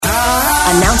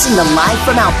Announcing the Live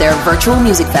from Out There virtual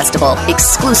music festival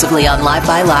exclusively on Live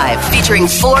by Live, featuring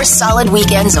 4 solid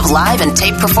weekends of live and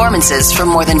tape performances from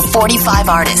more than 45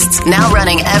 artists. Now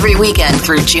running every weekend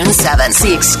through June 7th.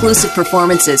 See exclusive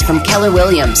performances from Keller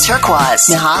Williams, Turquoise,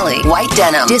 Nihali, White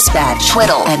Denim, Dispatch,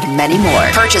 Twiddle, and many more.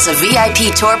 Purchase a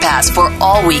VIP tour pass for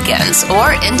all weekends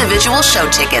or individual show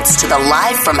tickets to the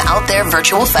Live from Out There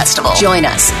virtual festival. Join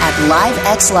us at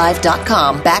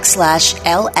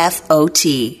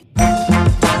livexlive.com/LFOT.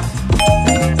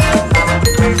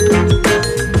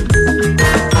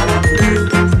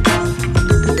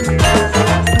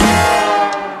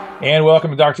 And welcome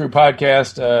to Doctor Who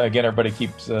Podcast. Again, everybody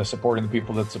keeps supporting the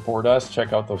people that support us.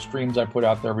 Check out those streams I put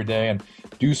out there every day, and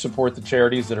do support the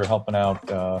charities that are helping out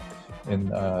in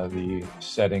the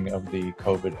setting of the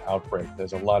COVID outbreak.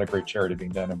 There's a lot of great charity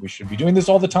being done, and we should be doing this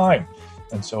all the time.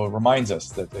 And so it reminds us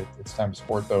that it's time to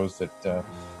support those that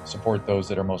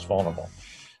are most vulnerable.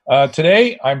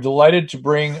 Today, I'm delighted to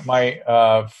bring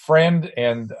my friend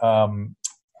and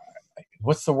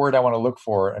what's the word I want to look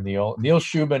for, Neil? Neil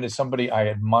Shubin is somebody I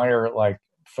admire like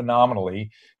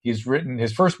phenomenally. He's written,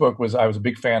 his first book I was a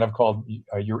big fan of, called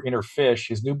Your Inner Fish.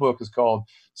 His new book is called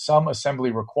Some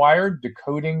Assembly Required,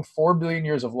 Decoding 4 Billion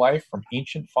Years of Life from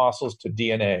Ancient Fossils to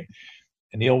DNA.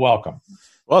 And Neil, welcome.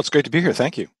 Well, it's great to be here.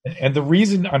 Thank you. And the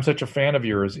reason I'm such a fan of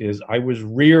yours is I was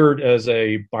reared as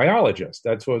a biologist.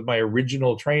 That's what was my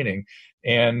original training.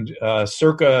 And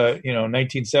circa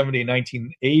 1970,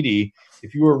 1980,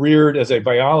 if you were reared as a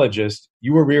biologist,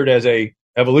 you were reared as a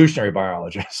evolutionary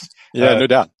biologist. Yeah, no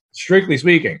doubt. Strictly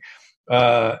speaking.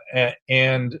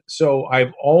 And so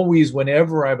I've always,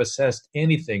 whenever I've assessed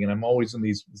anything, and I'm always in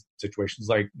these situations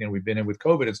like we've been in with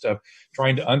COVID and stuff,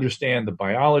 trying to understand the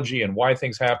biology and why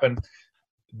things happen.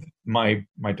 My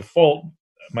default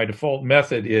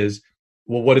method is,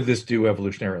 well, what did this do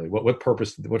evolutionarily? What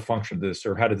purpose, what function did this,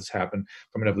 or how did this happen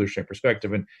from an evolutionary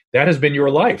perspective? And that has been your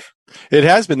life. It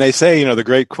has been. They say, the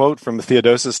great quote from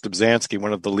Theodosius Dobzhansky,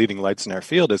 one of the leading lights in our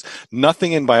field, is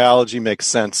nothing in biology makes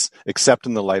sense except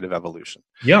in the light of evolution.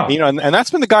 Yeah. And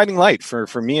that's been the guiding light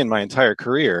for me in my entire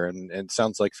career, and it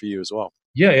sounds like for you as well.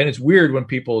 Yeah, and it's weird when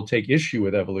people take issue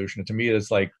with evolution. To me,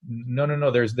 it's like,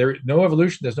 no. There's no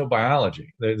evolution. There's no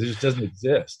biology. There just doesn't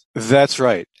exist. That's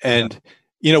right. And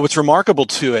what's remarkable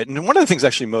to it, and one of the things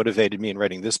actually motivated me in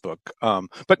writing this book,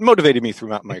 but motivated me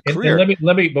throughout my career. And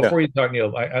let me before you talk,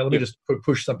 Neil, let me just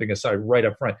push something aside right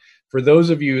up front. For those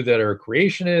of you that are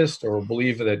creationists or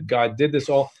believe that God did this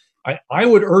all, I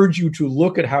would urge you to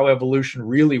look at how evolution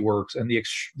really works and the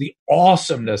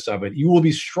awesomeness of it. You will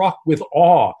be struck with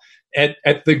awe at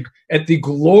the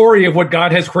glory of what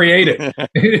God has created.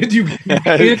 you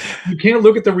can't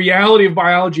look at the reality of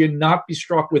biology and not be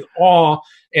struck with awe.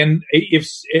 And if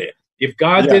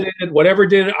God did it, whatever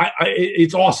did it,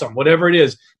 it's awesome, whatever it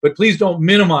is. But please don't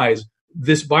minimize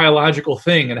this biological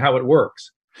thing and how it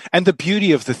works. And the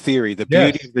beauty of the theory, the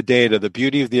beauty of the data, the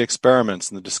beauty of the experiments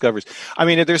and the discoveries. I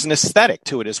mean, there's an aesthetic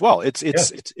to it as well. It's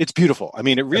beautiful. I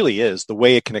mean, it really is the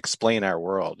way it can explain our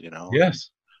world. Yes.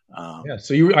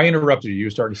 So I interrupted you. You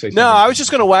were starting to say something. No, I was just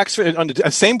going to wax on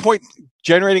the same point,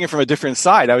 generating it from a different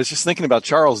side. I was just thinking about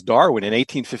Charles Darwin in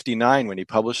 1859 when he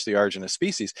published The Origin of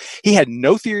Species. He had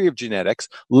no theory of genetics,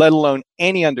 let alone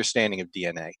any understanding of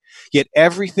DNA. Yet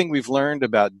everything we've learned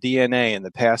about DNA in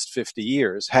the past 50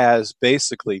 years has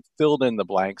basically filled in the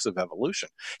blanks of evolution.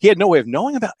 He had no way of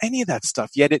knowing about any of that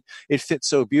stuff, yet it fits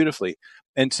so beautifully.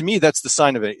 And to me, that's the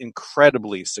sign of an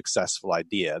incredibly successful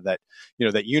idea that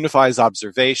unifies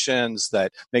observations,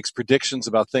 that makes predictions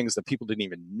about things that people didn't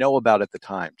even know about at the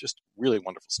time. Just really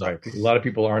wonderful stuff. Right. A lot of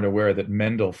people aren't aware that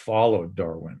Mendel followed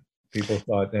Darwin. People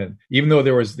thought that even though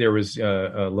there was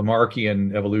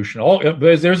Lamarckian evolution,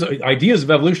 there's ideas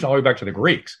of evolution all the way back to the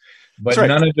Greeks, but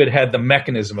none of it had the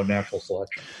mechanism of natural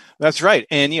selection. That's right.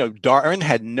 And, Darwin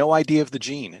had no idea of the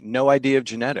gene, no idea of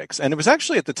genetics. And it was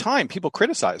actually at the time people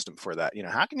criticized him for that.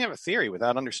 How can you have a theory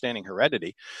without understanding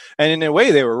heredity? And in a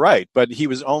way they were right, but he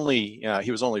was only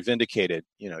vindicated,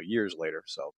 years later.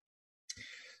 So.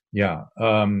 Yeah.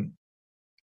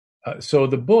 So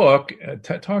the book,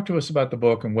 talk to us about the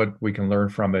book and what we can learn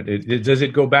from it. Does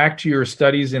it go back to your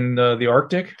studies in the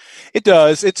Arctic? It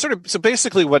does. It's so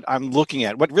basically what I'm looking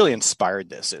at, what really inspired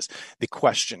this is the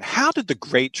question, how did the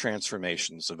great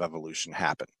transformations of evolution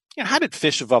happen? How did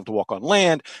fish evolve to walk on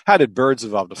land? How did birds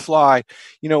evolve to fly?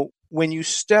 When you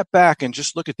step back and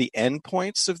just look at the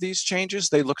endpoints of these changes,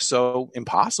 they look so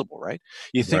impossible, right?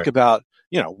 You think about,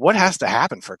 what has to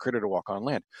happen for a critter to walk on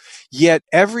land? Yet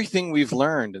everything we've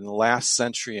learned in the last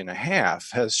century and a half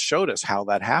has showed us how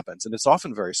that happens. And it's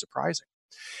often very surprising.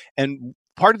 And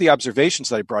part of the observations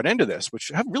that I brought into this,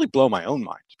 which have really blown my own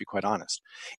mind, to be quite honest,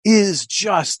 is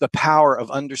just the power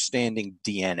of understanding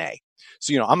DNA.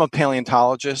 So, I'm a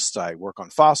paleontologist. I work on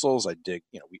fossils. I dig,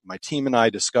 my team and I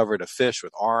discovered a fish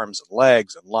with arms and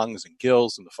legs and lungs and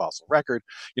gills in the fossil record.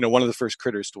 One of the first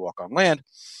critters to walk on land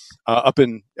up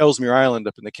in Ellesmere Island,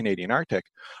 up in the Canadian Arctic.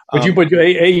 But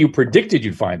you predicted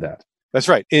you'd find that. That's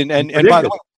right. And by the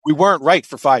way, we weren't right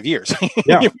for 5 years.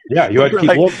 Yeah. You had to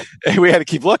keep looking. We had to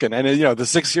keep looking. And, the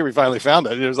 6th year we finally found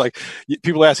it. It was like,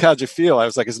 people asked, how'd you feel? I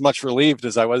was like, as much relieved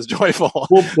as I was joyful.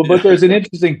 Well, but there's an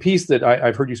interesting piece that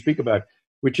I've heard you speak about,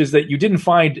 which is that you didn't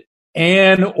find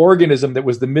an organism that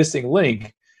was the missing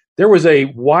link. There was a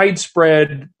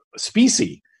widespread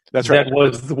species that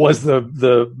was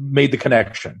the made the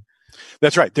connection.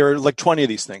 That's right. There are like 20 of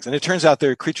these things. And it turns out there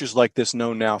are creatures like this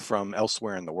known now from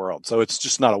elsewhere in the world. So it's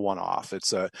just not a one-off.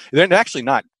 They're actually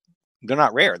they're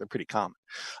not rare. They're pretty common.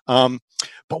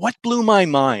 But what blew my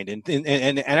mind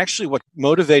and actually what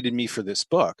motivated me for this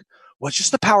book was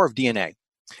just the power of DNA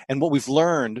and what we've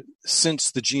learned since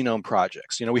the genome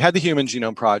projects. We had the Human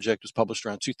Genome Project, was published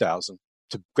around 2000.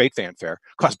 To great fanfare,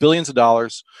 cost billions of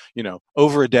dollars,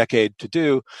 over a decade to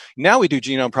do. Now we do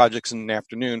genome projects in an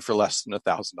afternoon for less than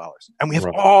 $1,000. And we have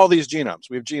all these genomes.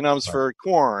 We have genomes for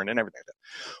corn and everything like that.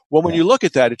 Well, when you look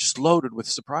at that, it's just loaded with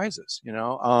surprises,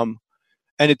 and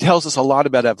it tells us a lot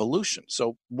about evolution.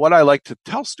 So what I like to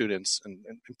tell students and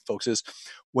folks is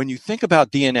when you think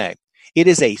about DNA, it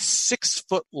is a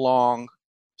 6-foot long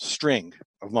string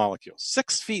of molecules,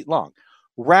 6 feet long,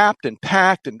 wrapped and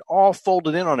packed and all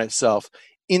folded in on itself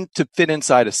to fit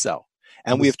inside a cell.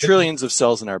 And we have trillions of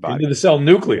cells in our body. Into the cell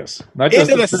nucleus. Not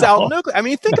just into the cell nucleus. I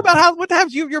mean, think about what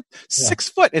happens. You're 6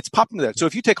 foot. It's popping to that. So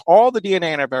if you take all the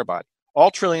DNA in our body,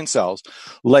 all trillion cells,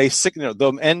 lay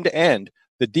them end to end,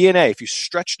 the DNA, if you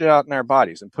stretched it out in our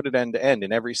bodies and put it end to end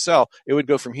in every cell, it would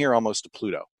go from here almost to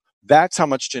Pluto. That's how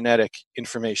much genetic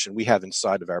information we have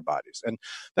inside of our bodies. And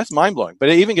that's mind-blowing. But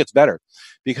it even gets better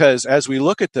because as we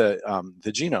look at the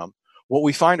genome, what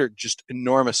we find are just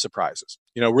enormous surprises.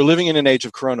 We're living in an age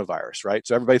of coronavirus, right?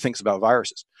 So everybody thinks about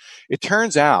viruses. It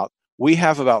turns out we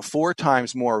have about 4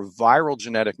 times more viral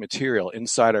genetic material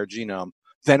inside our genome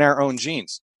than our own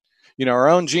genes. Our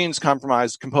own genes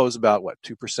compose about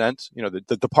 2%,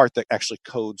 the part that actually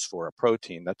codes for a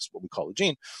protein. That's what we call a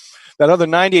gene. That other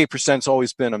 98% has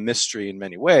always been a mystery in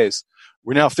many ways.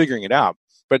 We're now figuring it out.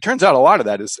 But it turns out a lot of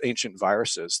that is ancient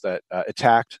viruses that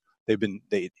attacked.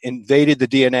 They invaded the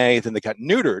DNA, then they got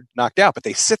neutered, knocked out, but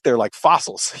they sit there like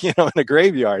fossils, in a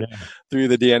graveyard through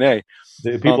the DNA.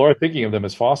 People are thinking of them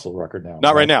as fossil record now.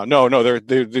 Not right now. No.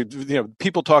 They're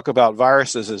people talk about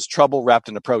viruses as trouble wrapped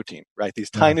in a protein, right? These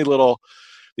tiny little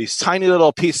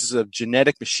pieces of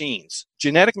genetic machines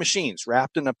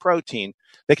wrapped in a protein.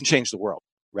 They can change the world,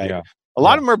 right? Yeah. A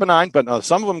lot of them are benign, but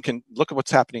some of them can. Look at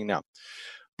what's happening now.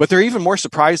 But they're even more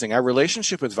surprising. Our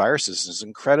relationship with viruses is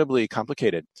incredibly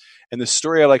complicated. And the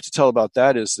story I like to tell about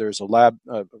that is there's a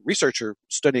researcher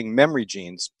studying memory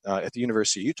genes at the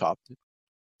University of Utah.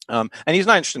 And he's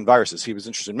not interested in viruses. He was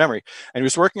interested in memory. And he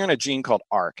was working on a gene called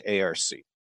ARC, A-R-C.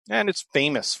 And it's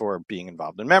famous for being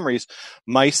involved in memories.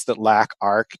 Mice that lack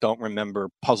ARC don't remember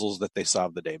puzzles that they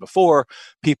solved the day before.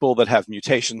 People that have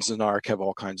mutations in ARC have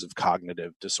all kinds of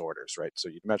cognitive disorders, right? So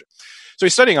you can measure. So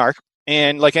he's studying ARC.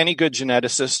 And like any good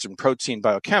geneticist and protein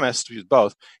biochemist, who's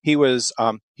both, he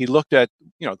looked at,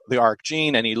 the ARC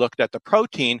gene and he looked at the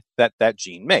protein that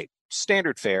gene made.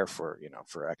 Standard fare for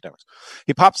academics.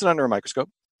 He pops it under a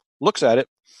microscope, looks at it,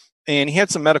 and he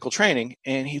had some medical training,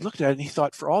 and he looked at it and he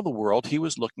thought for all the world he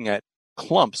was looking at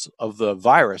clumps of the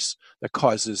virus that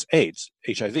causes AIDS,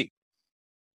 HIV.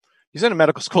 He's in a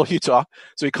medical school in Utah,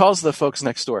 so he calls the folks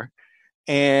next door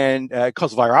and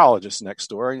calls virologists next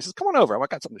door, and he says, "Come on over. I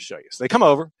got something to show you." So they come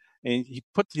over, and he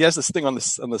has this thing on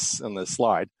the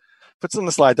slide. Puts it on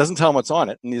the slide, doesn't tell them what's on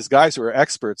it. And these guys who are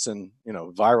experts in,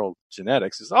 viral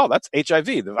genetics says, "Oh, that's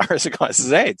HIV, the virus that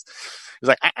causes AIDS." He's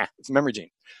like, it's a memory gene.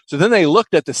 So then they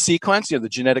looked at the sequence, the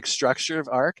genetic structure of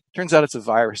ARC. Turns out it's a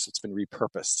virus that's been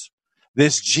repurposed.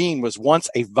 This gene was once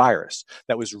a virus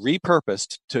that was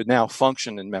repurposed to now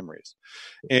function in memories.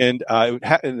 And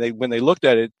when they looked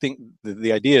at it,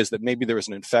 the idea is that maybe there was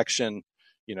an infection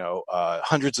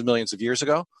hundreds of millions of years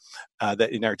ago,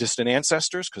 that in our distant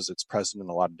ancestors, because it's present in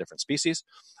a lot of different species.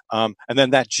 And then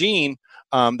that gene,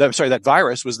 that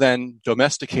virus was then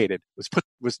domesticated,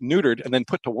 was neutered, and then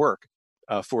put to work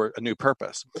for a new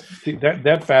purpose. See,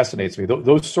 that fascinates me.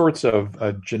 Those sorts of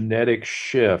genetic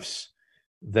shifts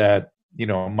that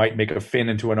might make a fin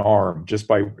into an arm just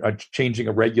by changing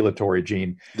a regulatory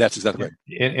gene. That's exactly right.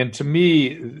 And to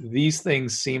me, these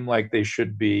things seem like they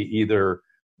should be either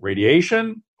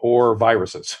radiation or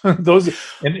viruses. Those,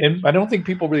 and I don't think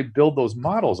people really build those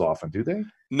models often, do they?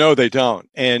 No, they don't.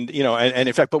 And, and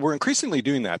in fact, but we're increasingly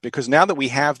doing that because now that we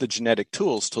have the genetic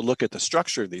tools to look at the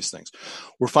structure of these things,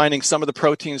 we're finding some of the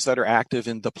proteins that are active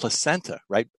in the placenta,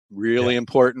 right? Really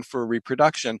important for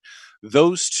reproduction.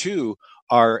 Those two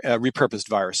are repurposed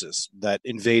viruses that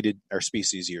invaded our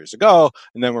species years ago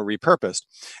and then were repurposed.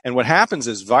 And what happens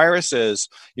is viruses,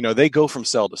 they go from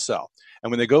cell to cell. And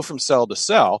when they go from cell to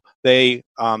cell, they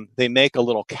make a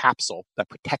little capsule that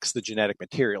protects the genetic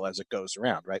material as it goes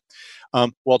around, right?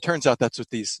 Well, it turns out that's what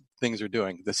these things are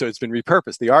doing. So it's been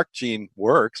repurposed. The ARC gene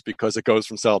works because it goes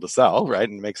from cell to cell, right,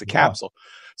 and makes a capsule.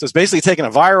 So it's basically taking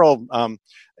a viral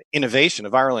innovation,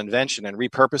 a viral invention, and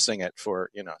repurposing it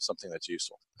for something that's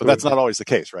useful. But that's not always the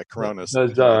case, right? Corona's.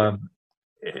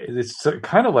 It's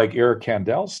kind of like Eric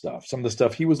Kandel's stuff. Some of the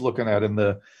stuff he was looking at in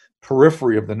the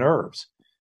periphery of the nerves.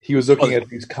 He was looking at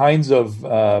these kinds of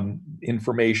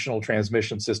informational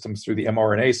transmission systems through the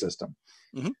mRNA system,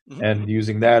 and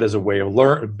using that as a way of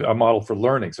a model for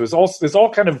learning. So it's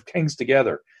all kind of hangs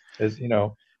together, as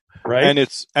right? And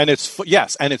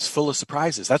it's full of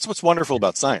surprises. That's what's wonderful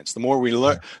about science. The more we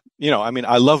learn,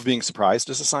 I love being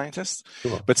surprised as a scientist,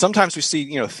 but sometimes we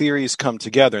see, theories come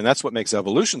together, and that's what makes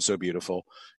evolution so beautiful.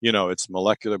 It's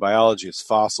molecular biology, it's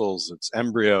fossils, it's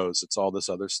embryos, it's all this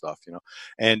other stuff,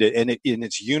 and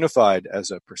it's unified as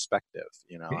a perspective,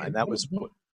 and that was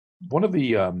one of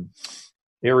the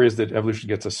areas that evolution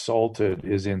gets assaulted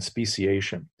is in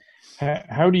speciation.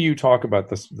 How do you talk about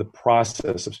the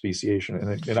process of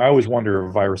speciation? And I always wonder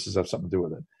if viruses have something to do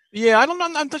with it. Yeah,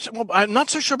 I'm not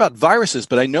so sure about viruses,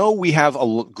 but I know we have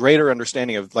a greater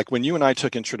understanding of, like, when you and I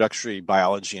took introductory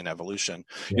biology and evolution,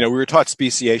 we were taught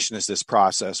speciation is this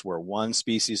process where one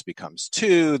species becomes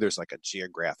two. There's like a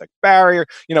geographic barrier.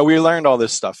 We learned all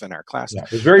this stuff in our class. Yeah,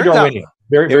 it's very Darwinian.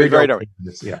 Very Darwinian.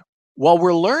 Yeah. Well,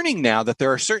 we're learning now that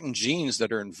there are certain genes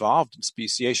that are involved in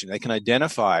speciation. They can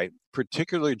identify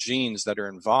particular genes that are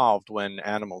involved when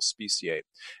animals speciate.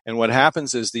 And what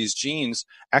happens is these genes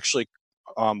actually,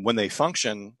 when they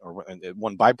function, or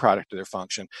one byproduct of their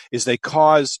function, is they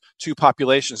cause two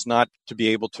populations not to be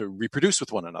able to reproduce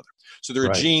with one another. So there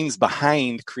are genes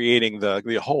behind creating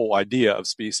the whole idea of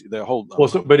species, the whole.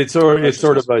 But it's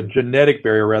sort of a genetic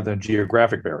barrier rather than a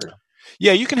geographic barrier.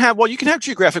 Yeah, you can have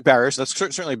geographic barriers. That's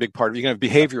certainly a big part of it. You can have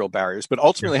behavioral barriers, but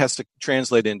ultimately it has to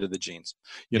translate into the genes,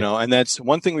 and that's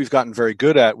one thing we've gotten very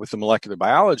good at with the molecular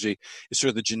biology is sort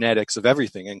of the genetics of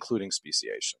everything, including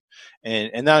speciation.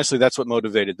 And honestly, that's what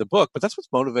motivated the book, but that's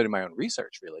what's motivated my own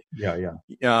research, really.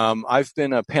 Yeah. I've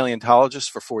been a paleontologist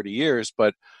for 40 years,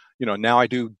 but now I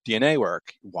do DNA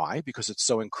work. Why? Because it's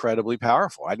so incredibly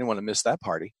powerful. I didn't want to miss that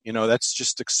party. That's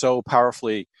just so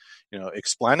powerfully,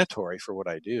 explanatory for what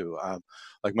I do.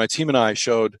 Like my team and I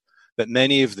showed that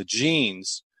many of the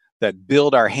genes that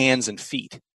build our hands and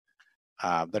feet,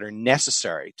 that are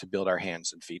necessary to build our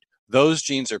hands and feet, those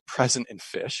genes are present in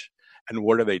fish. And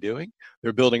what are they doing?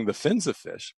 They're building the fins of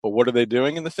fish. But what are they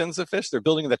doing in the fins of fish? They're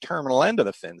building the terminal end of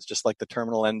the fins, just like the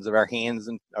terminal ends of our hands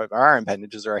and our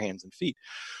appendages are our hands and feet.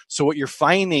 So what you're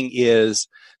finding is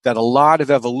that a lot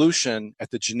of evolution at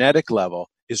the genetic level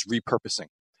is repurposing,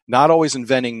 not always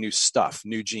inventing new stuff,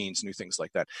 new genes, new things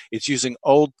like that. It's using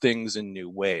old things in new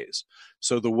ways.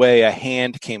 So the way a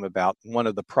hand came about, one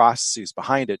of the processes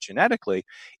behind it genetically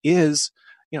is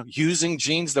using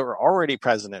genes that were already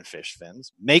present in fish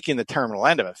fins, making the terminal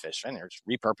end of a fish fin, or just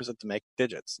repurpose it to make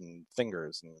digits and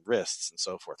fingers and wrists and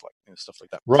so forth, stuff like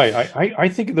that. Right. I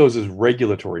think of those as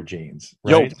regulatory genes.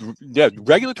 Right?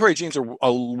 Regulatory genes are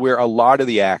where a lot of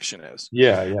the action is.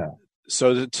 Yeah.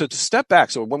 So to step back,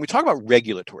 so when we talk about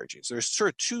regulatory genes, there's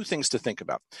sort of two things to think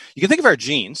about. You can think of our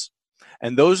genes,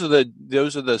 and those are the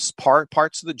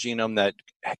parts of the genome that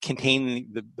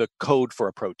contain the code for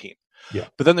a protein. Yeah.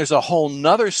 But then there's a whole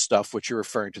nother stuff, which you're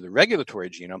referring to, the regulatory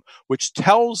genome, which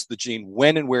tells the gene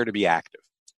when and where to be active,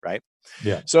 right?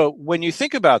 Yeah. So when you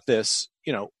think about this,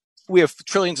 we have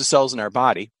trillions of cells in our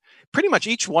body. Pretty much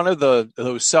each one of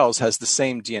those cells has the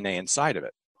same DNA inside of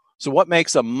it. So what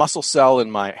makes a muscle cell in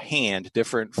my hand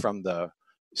different from the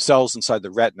cells inside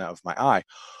the retina of my eye?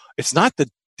 It's not the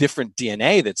different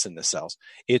DNA that's in the cells.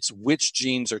 It's which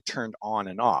genes are turned on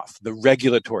and off, the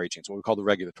regulatory genes, what we call the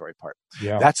regulatory part.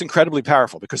 Yeah. That's incredibly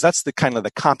powerful because that's the kind of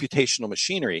the computational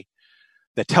machinery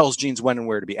that tells genes when and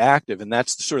where to be active. And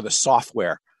that's sort of the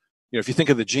software. If you think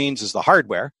of the genes as the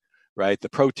hardware, right, the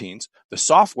proteins, the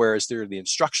software is the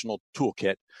instructional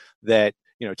toolkit that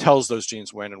tells those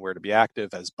genes when and where to be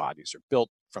active as bodies are built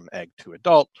from egg to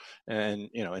adult and,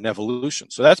 in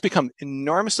evolution. So that's become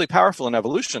enormously powerful in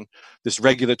evolution, this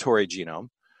regulatory genome.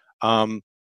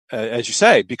 as you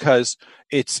say, because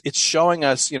it's showing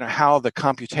us, how the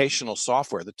computational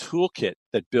software, the toolkit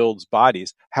that builds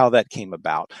bodies, how that came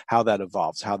about, how that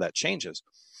evolves, how that changes.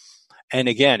 And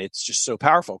again, it's just so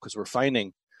powerful because we're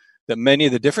finding that many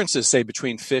of the differences, say,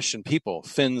 between fish and people,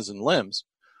 fins and limbs,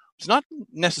 it's not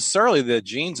necessarily the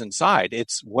genes inside.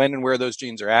 It's when and where those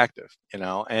genes are active,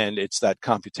 and it's that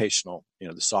computational,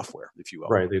 the software, if you will.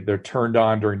 Right. They're turned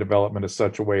on during development in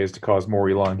such a way as to cause more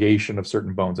elongation of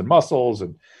certain bones and muscles,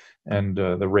 and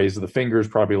the raise of the fingers,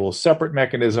 probably a little separate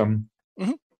mechanism,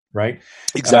 mm-hmm. right?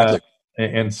 Exactly.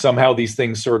 And somehow these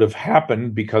things sort of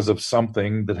happen because of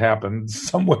something that happened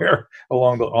somewhere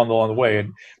along the way.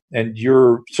 And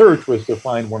your search was to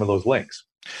find one of those links.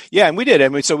 Yeah, and we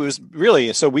did. So it was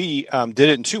really, we did it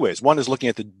in two ways. One is looking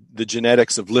at the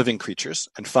genetics of living creatures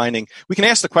and finding, we can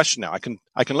ask the question now. I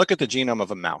can look at the genome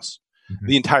of a mouse, mm-hmm.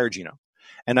 the entire genome,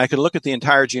 and I can look at the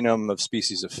entire genome of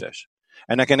species of fish.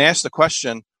 And I can ask the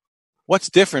question, what's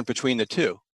different between the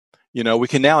two? We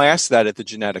can now ask that at the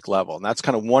genetic level. And that's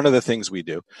kind of one of the things we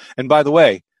do. And by the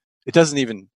way, it doesn't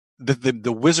even,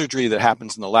 the wizardry that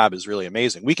happens in the lab is really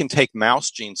amazing. We can take mouse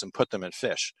genes and put them in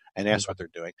fish and ask what they're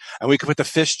doing. And we can put the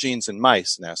fish genes in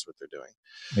mice and ask what they're doing.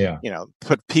 Yeah.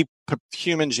 Put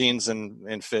human genes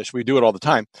in fish. We do it all the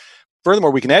time.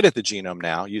 Furthermore, we can edit the genome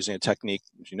now using a technique,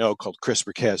 called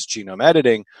CRISPR-Cas genome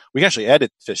editing. We can actually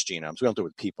edit fish genomes. We don't do it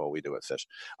with people. We do it with fish.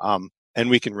 And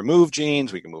we can remove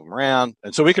genes. We can move them around.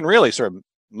 And so we can really sort of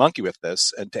monkey with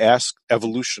this and to ask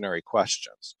evolutionary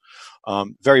questions.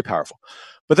 Very powerful.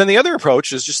 But then the other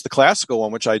approach is just the classical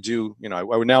one, which I do. I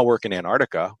would now work in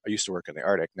Antarctica. I used to work in the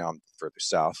Arctic. Now I'm further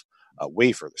south,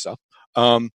 way further south.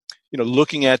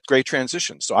 Looking at great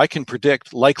transitions. So I can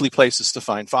predict likely places to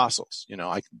find fossils.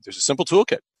 There's a simple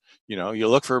toolkit. You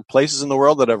look for places in the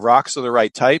world that have rocks of the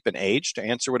right type and age to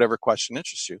answer whatever question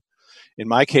interests you. In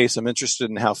my case, I'm interested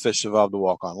in how fish evolved to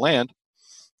walk on land.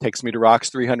 Takes me to rocks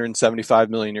 375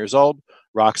 million years old,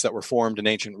 rocks that were formed in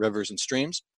ancient rivers and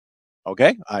streams.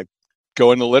 Okay, I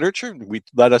go in the literature. We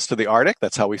led us to the Arctic.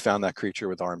 That's how we found that creature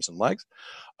with arms and legs,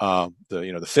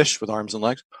 the fish with arms and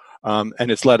legs. And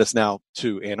it's led us now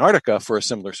to Antarctica for a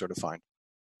similar sort of find.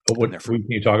 Can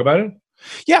you talk about it?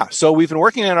 Yeah, so we've been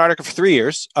working in Antarctica for 3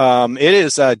 years. It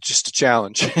is just a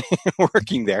challenge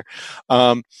working there,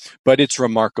 but it's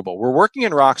remarkable. We're working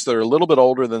in rocks that are a little bit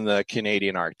older than the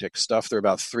Canadian Arctic stuff. They're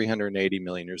about 380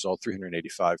 million years old,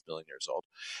 385 million years old.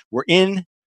 We're in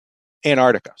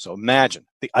Antarctica, so imagine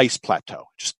the ice plateau,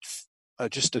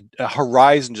 just a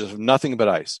horizon just of nothing but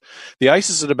ice. The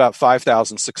ice is at about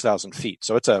 5,000, 6,000 feet.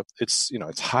 So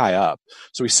it's high up.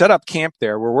 So we set up camp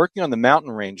there. We're working on the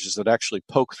mountain ranges that actually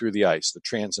poke through the ice, the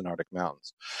Transantarctic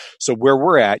Mountains. So where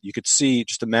we're at, you could see,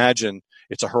 just imagine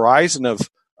it's a horizon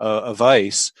of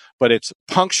ice, but it's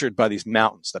punctured by these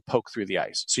mountains that poke through the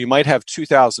ice. So you might have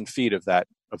 2,000 feet of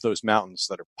those mountains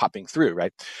that are popping through,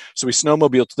 right? So we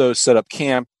snowmobile to those, set up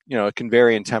camp. It can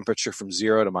vary in temperature from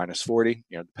 0 to minus 40,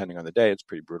 depending on the day. It's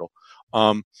pretty brutal.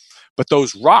 But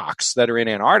those rocks that are in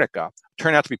Antarctica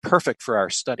turn out to be perfect for our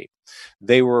study.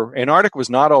 Antarctica was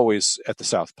not always at the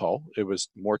South Pole. It was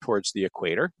more towards the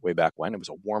equator way back when. It was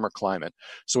a warmer climate.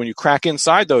 So when you crack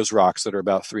inside those rocks that are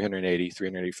about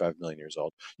 385 million years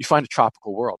old, you find a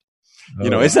tropical world.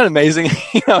 Isn't that amazing?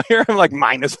 Here I'm like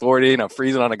minus 40,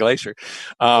 freezing on a glacier.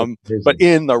 But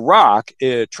in the rock,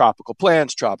 tropical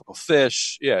plants, tropical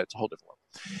fish. Yeah, it's a whole different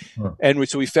world. Huh. And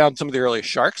we found some of the earliest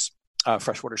sharks,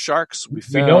 freshwater sharks. We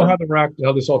know how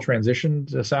this all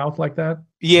transitioned south like that?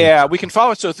 Yeah, we can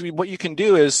follow it. So what you can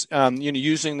do is,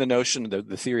 using the notion of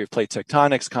the theory of plate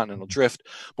tectonics, continental drift,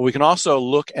 but we can also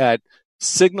look at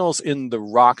signals in the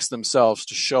rocks themselves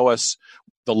to show us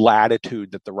the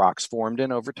latitude that the rocks formed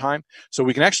in over time. So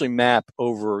we can actually map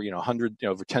over,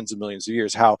 over tens of millions of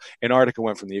years how Antarctica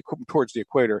went from towards the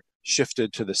equator,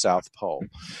 shifted to the South Pole.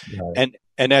 Yeah.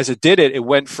 And as it did it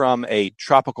went from a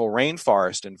tropical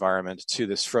rainforest environment to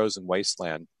this frozen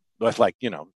wasteland. But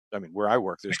where I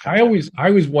work, there's I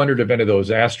always wondered if any of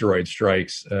those asteroid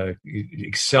strikes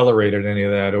accelerated any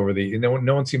of that over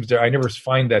no one seems to. I never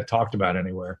find that talked about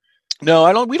anywhere.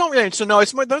 No, we don't really. So no,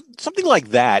 it's more something like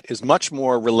that is much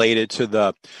more related to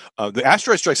the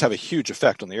asteroid strikes have a huge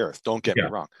effect on the Earth. Don't get me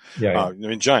wrong. Yeah.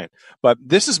 Giant. But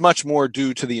this is much more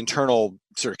due to the internal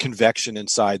sort of convection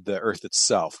inside the Earth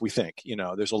itself. We think,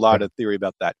 there's a lot of theory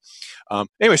about that.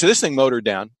 Anyway, so this thing motored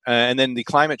down, and then the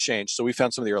climate changed. So we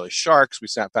found some of the earliest sharks. We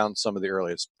found some of the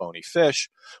earliest bony fish.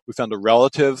 We found a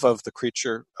relative of the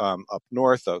creature up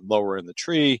north, lower in the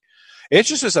tree. It's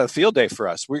just as a field day for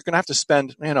us. We're going to have to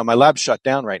spend, my lab's shut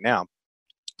down right now,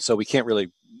 so we can't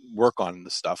really work on the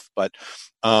stuff. But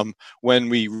when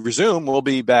we resume, we'll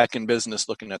be back in business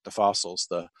looking at the fossils.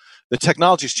 The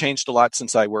technology's changed a lot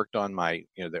since I worked on my,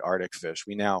 the Arctic fish.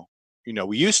 We now,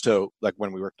 we used to, like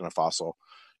when we worked on a fossil,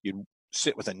 you'd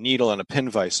sit with a needle and a pin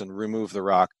vise and remove the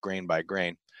rock grain by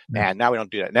grain. And now we don't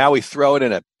do that. Now we throw it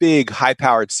in a big,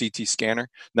 high-powered CT scanner,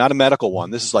 not a medical one.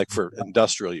 This is like for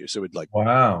industrial use. It would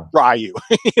fry you.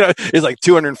 It's like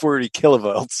 240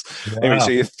 kilovolts. Wow. Anyway,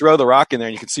 so you throw the rock in there,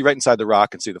 and you can see right inside the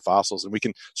rock and see the fossils. And we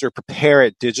can sort of prepare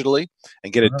it digitally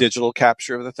and get a digital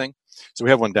capture of the thing. So we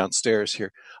have one downstairs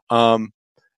here.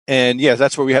 And yeah,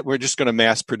 that's where we're just going to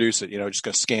mass produce it. Just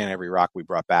going to scan every rock we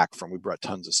brought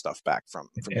tons of stuff back from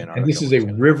Antarctica. And this is a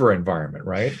river environment,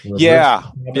 right?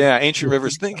 Yeah, ancient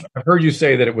rivers. I've heard you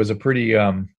say that it was a pretty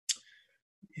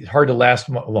hard to last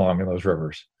long in those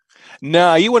rivers.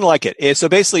 No, you wouldn't like it. So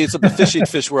basically, it's a fish eat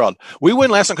fish world. We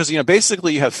wouldn't last long because,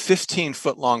 basically you have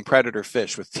 15-foot-long predator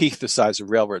fish with teeth the size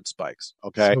of railroad spikes,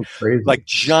 okay? So crazy. Like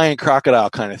giant crocodile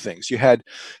kind of things. You had,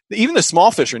 even the small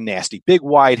fish are nasty, big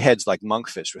wide heads like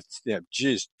monkfish with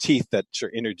just teeth that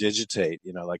interdigitate,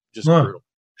 brutal.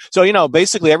 So,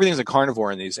 basically everything's a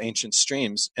carnivore in these ancient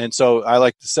streams. And so I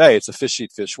like to say it's a fish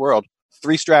eat fish world.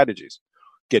 3 strategies.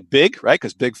 Get big, right?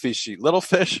 Because big fish eat little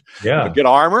fish. Yeah. Get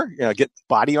armor, get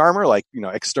body armor, like,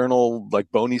 external, like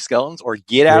bony skeletons, or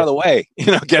get out of the way,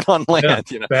 get on land,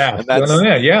 Fast. And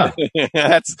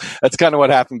that's kind of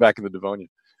what happened back in the Devonian.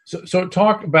 So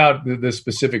talk about the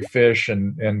specific fish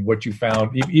and what you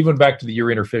found, even back to the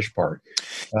uriner fish part.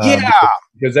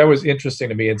 Because that was interesting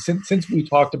to me. And since we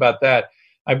talked about that,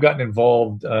 I've gotten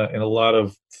involved in a lot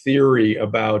of theory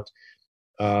about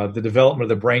the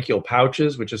development of the branchial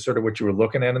pouches, which is sort of what you were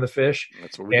looking at in the fish.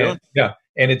 That's what we're doing. Yeah,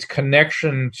 and its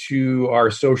connection to our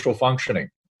social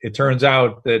functioning. It turns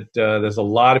out that there's a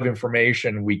lot of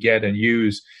information we get and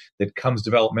use that comes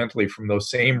developmentally from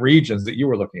those same regions that you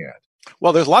were looking at.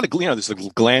 Well, there's a lot of, there's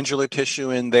like glandular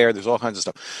tissue in there. There's all kinds of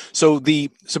stuff. So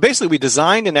basically we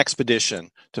designed an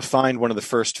expedition to find one of the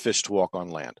first fish to walk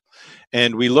on land.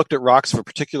 And we looked at rocks of a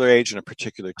particular age and a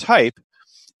particular type.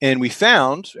 And we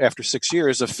found, after 6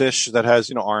 years, a fish that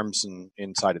has, arms and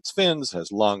inside its fins,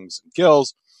 has lungs and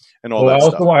gills, and all that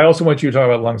stuff. I also want you to talk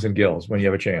about lungs and gills when you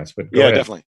have a chance. But go ahead.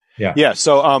 Definitely. Yeah.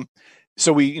 So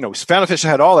we, found a fish that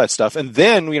had all that stuff, and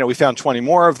then, we found 20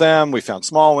 more of them. We found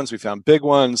small ones. We found big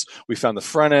ones. We found the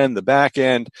front end, the back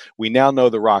end. We now know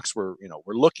the rocks we're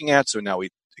looking at. So now we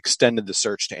extended the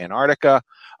search to Antarctica.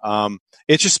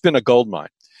 It's just been a gold mine,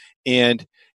 and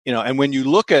when you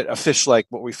look at a fish like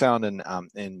what we found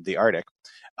in the Arctic,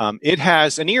 it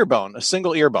has an ear bone, a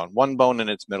single ear bone, one bone in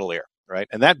its middle ear, right?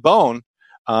 And that bone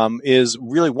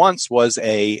once was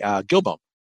a gill bone.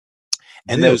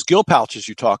 And those gill pouches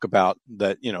you talk about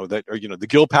that are the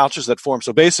gill pouches that form.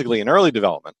 So basically, in early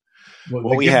development,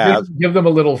 give them a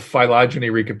little phylogeny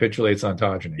recapitulates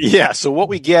ontogeny. Yeah. So what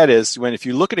we get is if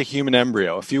you look at a human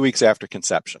embryo a few weeks after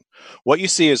conception, what you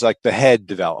see is like the head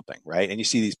developing, right? And you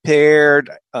see these paired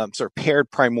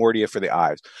primordia for the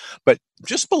eyes, but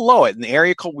just below it in the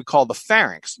area we call the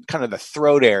pharynx, kind of the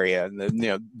throat area, and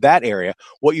that area,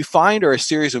 what you find are a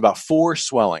series of about 4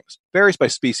 swellings. Varies by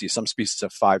species. Some species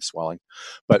have 5 swelling,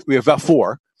 but we have about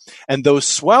 4, and those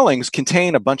swellings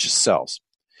contain a bunch of cells.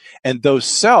 And those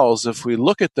cells, if we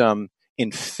look at them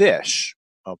in fish,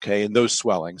 in those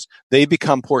swellings, they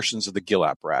become portions of the gill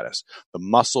apparatus, the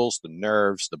muscles, the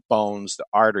nerves, the bones, the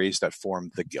arteries that form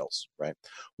the gills, right?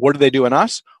 What do they do in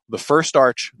us? The first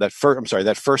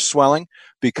that first swelling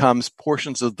becomes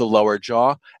portions of the lower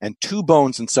jaw and 2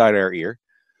 bones inside our ear.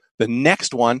 The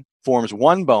next one forms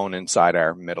 1 bone inside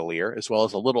our middle ear, as well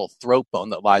as a little throat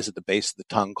bone that lies at the base of the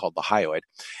tongue called the hyoid.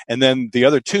 And then the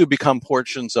other 2 become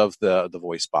portions of the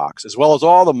voice box, as well as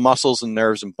all the muscles and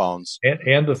nerves and bones.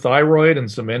 And the thyroid and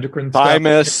some endocrine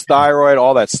thymus, stuff. Thyroid,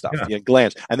 all that stuff,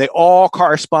 glands. And they all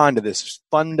correspond to this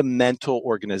fundamental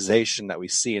organization that we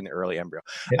see in the early embryo.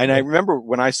 And I remember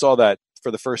when I saw that for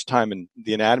the first time in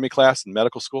the anatomy class in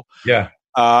medical school. Yeah.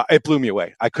 It blew me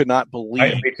away. I could not believe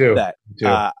that. Me too.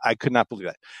 I could not believe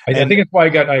that. I think it's why I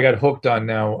got hooked on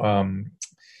now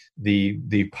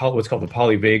the what's called the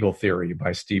polyvagal theory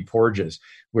by Steve Porges,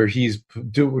 where he's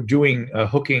doing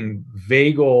hooking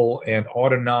vagal and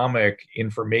autonomic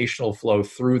informational flow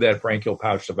through that branchial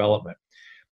pouch development,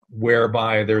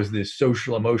 whereby there's this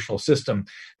social emotional system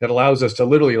that allows us to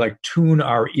literally like tune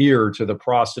our ear to the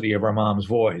prosody of our mom's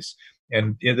voice.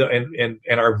 And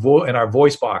our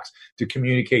voice box to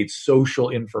communicate social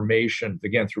information,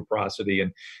 again through prosody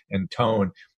and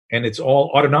tone, and it's all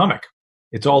autonomic.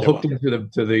 It's all hooked into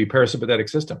the parasympathetic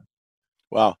system.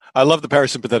 Wow. I love the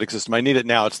parasympathetic system. I need it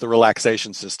now. It's the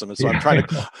relaxation system. And so I'm trying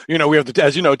to, we have,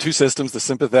 as you know, two systems, the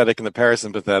sympathetic and the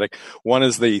parasympathetic. One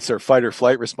is the sort of fight or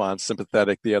flight response,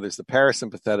 sympathetic. The other is the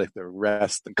parasympathetic, the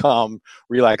rest and calm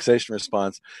relaxation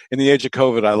response. In the age of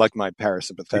COVID, I like my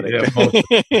parasympathetic.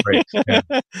 Yeah, great.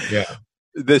 Yeah.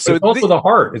 So it's also the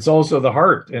heart. It's also the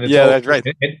heart. And it's that's right.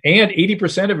 And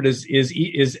 80% of it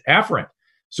is afferent.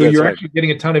 So you're actually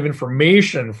getting a ton of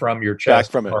information from your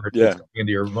chest from it, part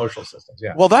into your emotional systems.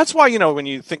 Yeah. Well, that's why, when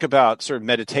you think about sort of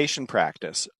meditation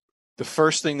practice, the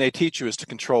first thing they teach you is to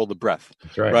control the breath.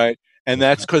 That's right. Right. And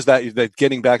that's because that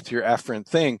getting back to your afferent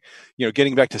thing,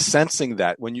 getting back to sensing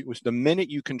that the minute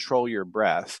you control your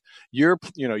breath, you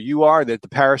are that the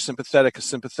parasympathetic and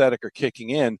sympathetic are kicking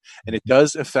in, and it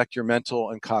does affect your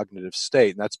mental and cognitive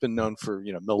state. And that's been known for,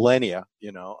 millennia,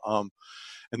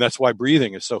 and that's why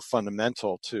breathing is so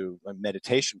fundamental to a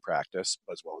meditation practice,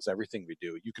 as well as everything we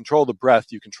do. You control the breath,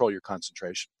 you control your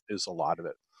concentration, is a lot of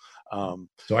it.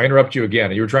 So I interrupt you again.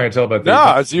 You were trying to tell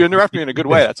about you interrupt me in a good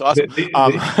way. That's awesome. The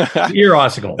ear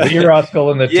ossicle. The ear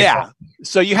ossicle and the Tiktaalik.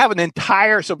 So you have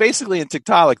so basically in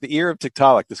Tiktaalik, the ear of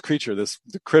Tiktaalik, this creature, the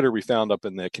critter we found up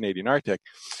in the Canadian Arctic,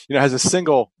 has a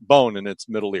single bone in its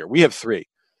middle ear. We have three.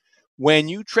 When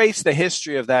you trace the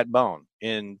history of that bone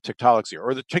in Tiktaalik's ear,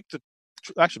 or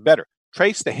actually better,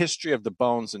 trace the history of the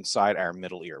bones inside our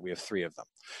middle ear. We have three of them.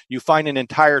 You find an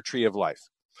entire tree of life.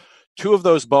 Two of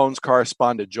those bones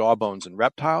correspond to jaw bones in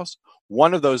reptiles.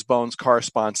 One of those bones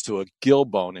corresponds to a gill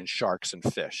bone in sharks and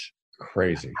fish.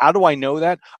 Crazy. How do I know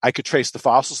that? I could trace the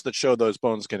fossils that show those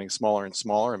bones getting smaller and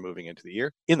smaller and moving into the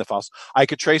ear in the fossils. I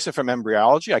could trace it from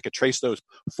embryology. I could trace those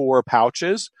 4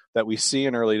 pouches that we see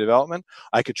in early development.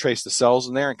 I could trace the cells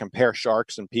in there and compare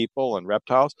sharks and people and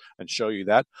reptiles and show you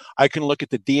that. I can look at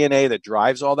the DNA that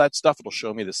drives all that stuff. It'll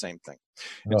show me the same thing.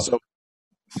 And so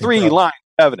 3 line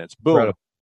evidence. Boom. Incredible.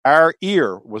 Our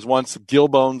ear was once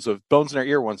bones in our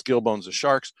ear, once gill bones of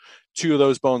sharks. Two of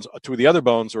the other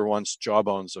bones were once jaw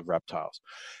bones of reptiles.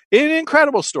 An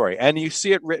incredible story. And you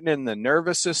see it written in the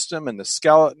nervous system and the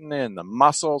skeleton and the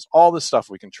muscles, all the stuff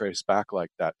we can trace back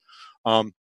like that.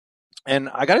 And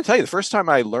I got to tell you, the first time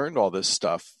I learned all this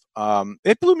stuff,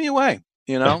 it blew me away,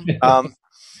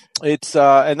 It's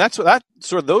and that's what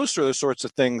those are the sorts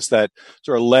of things that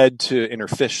sort of led to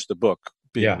Interfish, the book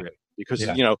being written, because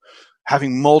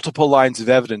having multiple lines of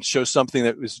evidence shows something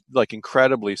that was like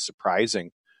incredibly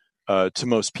surprising to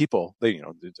most people.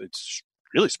 It's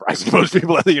really surprising to most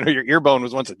people that your ear bone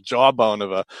was once a jaw bone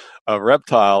of a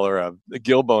reptile or a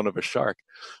gill bone of a shark,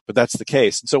 but that's the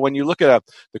case. And so when you look at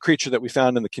the creature that we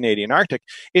found in the Canadian Arctic,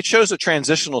 it shows a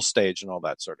transitional stage and all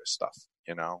that sort of stuff.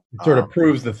 It sort of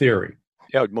proves the theory.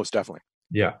 Yeah, most definitely.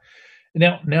 Yeah.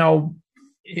 Now,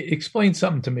 explain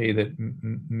something to me that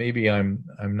maybe I'm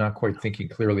not quite thinking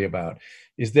clearly about.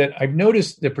 Is that I've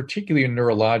noticed that particularly in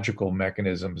neurological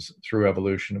mechanisms through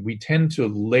evolution, we tend to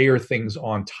layer things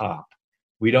on top.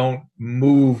 We don't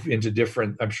move into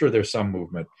different. I'm sure there's some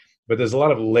movement, but there's a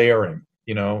lot of layering.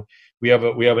 We have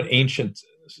an ancient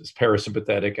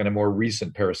parasympathetic and a more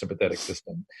recent parasympathetic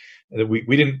system.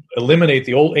 We didn't eliminate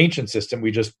the old ancient system. We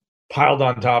just piled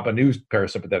on top a new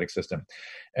parasympathetic system.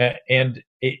 And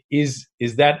is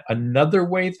that another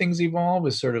way things evolve,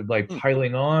 is sort of like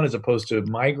piling on as opposed to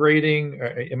migrating?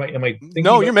 Am I thinking?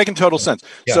 No, you're making total sense.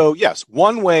 Yeah. So yes,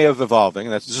 one way of evolving,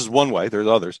 and that's just one way, there's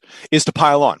others, is to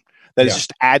pile on. That is just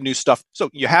to add new stuff. So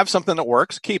you have something that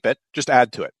works, keep it, just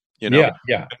add to it.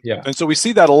 Yeah. And so we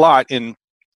see that a lot in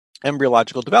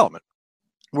embryological development,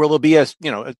 where there'll be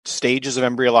stages of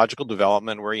embryological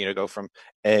development where go from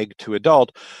egg to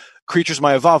adult. Creatures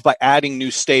might evolve by adding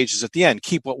new stages at the end.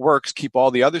 Keep what works, keep all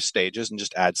the other stages, and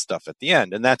just add stuff at the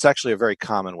end. And that's actually a very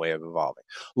common way of evolving.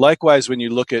 Likewise, when you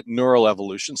look at neural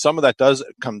evolution, some of that does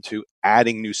come to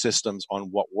adding new systems on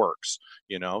what works,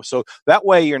 So that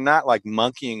way you're not like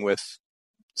monkeying with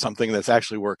something that's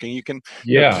actually working. You can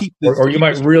keep this, or you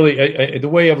might really the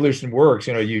way evolution works,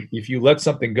 if you let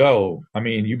something go,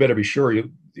 you better be sure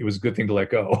it was a good thing to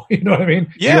let go. You know what I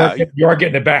mean? Yeah, you are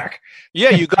getting it back.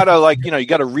 Yeah, you gotta you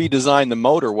gotta redesign the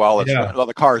motor while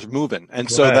the car is moving, and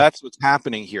so that's what's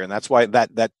happening here, and that's why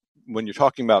that when you're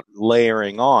talking about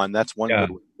layering on, that's one good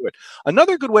way to do it.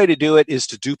 Another good way to do it is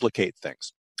to duplicate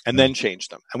things and then change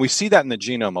them, and we see that in the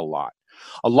genome a lot.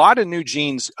 A lot of new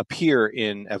genes appear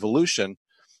in evolution.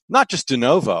 Not just de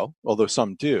novo, although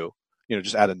some do,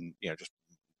 just add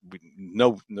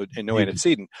no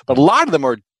antecedent, but a lot of them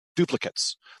are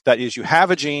duplicates. That is, you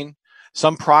have a gene,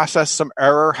 some process, some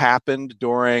error happened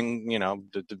during,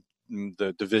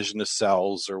 the division of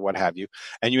cells or what have you,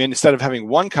 and you, instead of having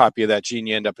one copy of that gene,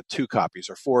 you end up with 2 copies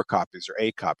or 4 copies or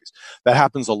 8 copies. That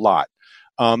happens a lot.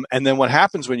 And then what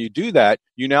happens when you do that,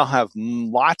 you now have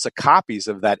lots of copies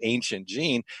of that ancient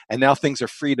gene, and now things are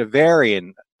free to vary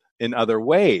in other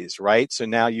ways, right? So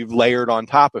now you've layered on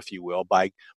top, if you will,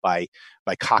 by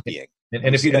copying.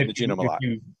 And if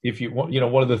you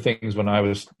want, one of the things when I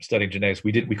was studying genetics,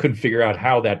 we couldn't figure out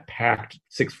how that packed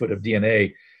 6 foot of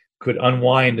DNA could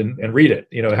unwind and read it.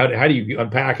 How do you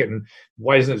unpack it, and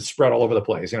why isn't it spread all over the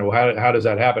place? How does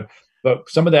that happen? But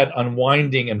some of that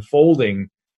unwinding and folding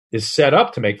is set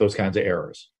up to make those kinds of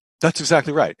errors. That's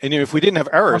exactly right. And if we didn't have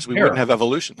errors, we wouldn't have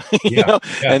evolution. Yeah.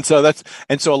 And so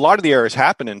a lot of the errors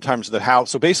happen in terms of how.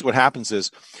 So basically, what happens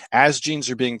is, as genes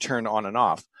are being turned on and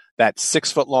off, that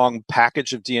 6 foot long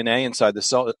package of DNA inside the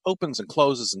cell, it opens and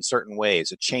closes in certain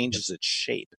ways. It changes its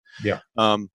shape. Yeah.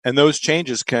 And those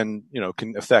changes can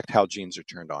affect how genes are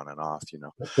turned on and off.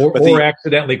 Or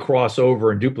accidentally cross over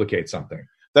and duplicate something.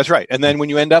 That's right. And then when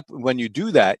you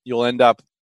do that, you'll end up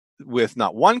with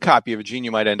not one copy of a gene,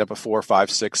 you might end up with 4, 5,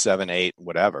 6, 7, 8,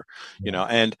 whatever,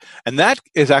 and that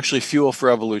is actually fuel for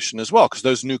evolution as well, because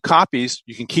those new copies,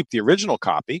 you can keep the original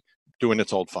copy doing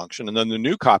its old function, and then the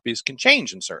new copies can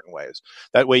change in certain ways.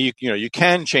 That way, you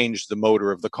can change the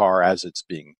motor of the car as it's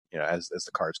being, as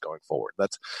the car is going forward.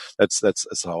 That's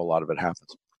how a lot of it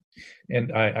happens.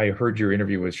 And I heard your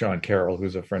interview with Sean Carroll,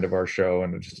 who's a friend of our show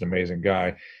and just an amazing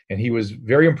guy. And he was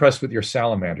very impressed with your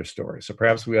salamander story. So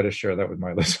perhaps we ought to share that with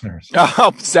my listeners.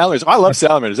 Oh, salamanders. I love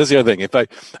salamanders. That's the other thing.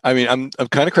 I'm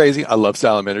kind of crazy. I love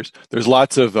salamanders. There's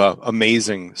lots of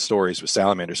amazing stories with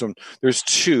salamanders. So there's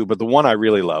two, but the one I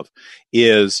really love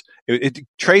is it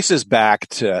traces back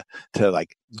to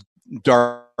like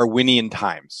Darwinian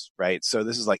times, right? So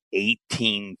this is like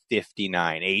 1859,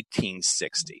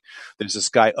 1860. There's this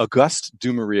guy, Auguste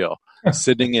Dumeril,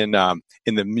 sitting in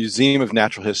the Museum of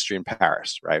Natural History in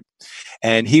Paris, right?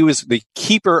 And he was the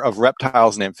keeper of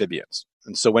reptiles and amphibians.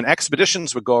 And so when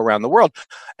expeditions would go around the world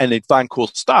and they'd find cool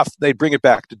stuff, they'd bring it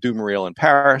back to Dumeril in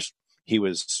Paris. He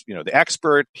was, the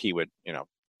expert. He was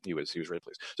really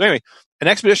pleased. So anyway, an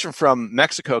expedition from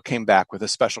Mexico came back with a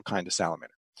special kind of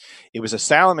salamander. It was a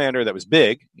salamander that was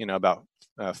big, about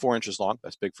 4 inches long.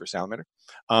 That's big for a salamander.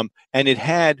 And it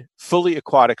had fully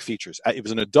aquatic features. It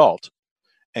was an adult,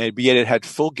 and yet it had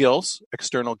full gills,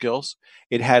 external gills.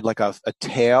 It had like a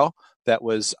tail that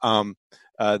was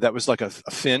like a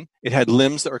fin. It had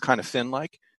limbs that were kind of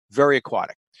fin-like, very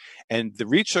aquatic. And the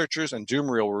researchers and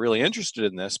Dumeril were really interested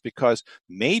in this because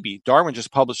maybe Darwin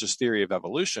just published his theory of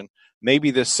evolution. Maybe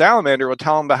this salamander will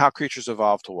tell him about how creatures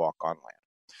evolved to walk on land.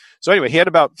 So anyway, he had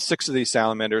about 6 of these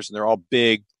salamanders, and they're all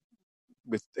big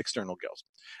with external gills.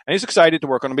 And he's excited to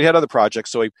work on them, but he had other projects,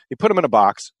 so he put them in a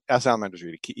box. Salamanders are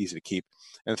really easy to keep,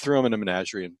 and threw them in a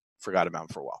menagerie and forgot about them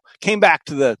for a while. Came back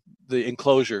to the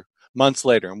enclosure months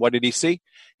later, and what did he see?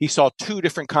 He saw 2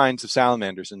 different kinds of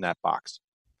salamanders in that box.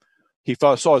 He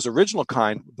saw his original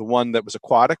kind, the one that was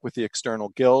aquatic with the external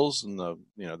gills and the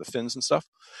fins and stuff.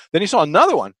 Then he saw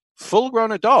another one,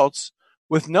 full-grown adults,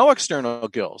 with no external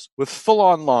gills, with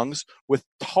full-on lungs, with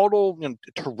total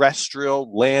terrestrial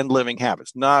land-living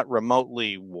habits, not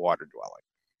remotely water-dwelling.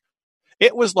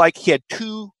 It was like he had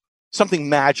something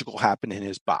magical happen in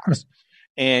his box.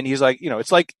 And he's like,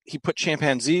 it's like he put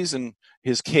chimpanzees in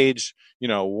his cage,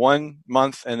 1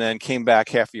 month, and then came back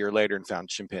half a year later and found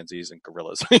chimpanzees and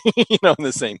gorillas, in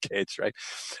the same cage, right?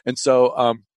 And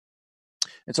so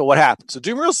what happened? So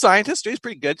Dumeril's scientist, he's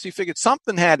pretty good. So he figured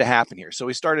something had to happen here. So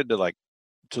he started to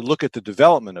look at the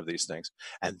development of these things,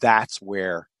 and that's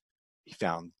where he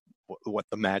found what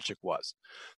the magic was.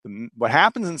 What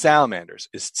happens in salamanders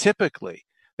is typically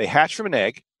they hatch from an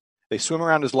egg, they swim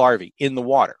around as larvae in the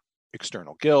water,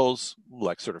 external gills,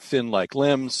 like sort of fin-like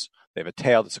limbs, they have a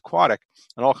tail that's aquatic,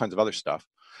 and all kinds of other stuff.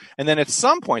 And then at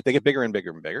some point they get bigger and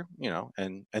bigger and bigger,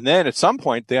 and then at some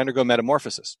point they undergo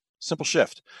metamorphosis. Simple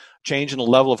shift, change in the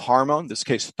level of hormone, in this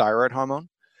case thyroid hormone,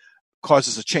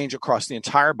 causes a change across the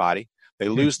entire body. They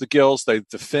lose the gills, the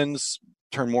fins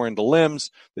turn more into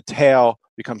limbs, the tail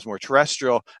becomes more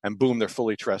terrestrial, and boom, they're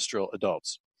fully terrestrial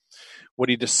adults. What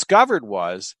he discovered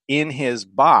was, in his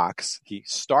box, he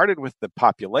started with the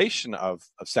population of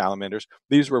salamanders.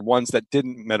 These were ones that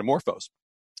didn't metamorphose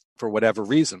for whatever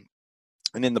reason.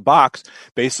 And in the box,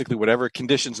 basically whatever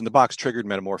conditions in the box triggered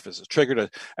metamorphosis, triggered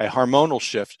a hormonal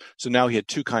shift. So now he had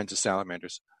 2 kinds of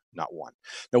salamanders, not 1.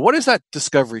 Now, what does that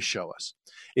discovery show us?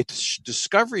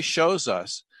 Discovery shows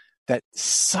us that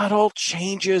subtle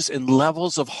changes in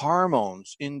levels of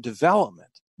hormones in development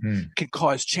can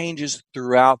cause changes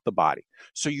throughout the body.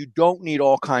 So you don't need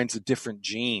all kinds of different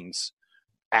genes,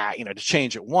 to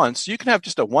change at once. You can have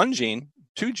just one gene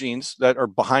two genes that are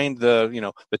behind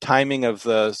the timing of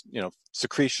the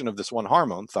secretion of this one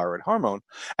hormone, thyroid hormone,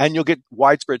 and you'll get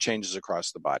widespread changes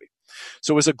across the body.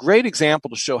 So it was a great example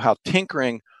to show how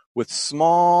tinkering with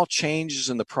small changes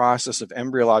in the process of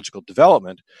embryological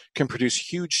development can produce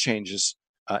huge changes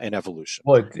in evolution.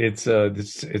 Well, it's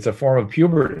a form of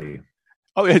puberty.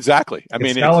 Oh, exactly. I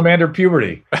mean, salamander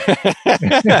puberty.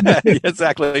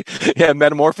 Exactly. Yeah,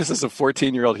 metamorphosis of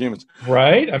 14-year-old humans.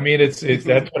 Right. I mean, that's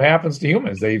what happens to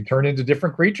humans. They turn into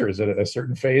different creatures at a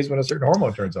certain phase when a certain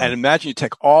hormone turns on. And imagine you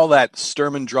take all that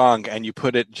Sturm und Drang and you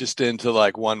put it just into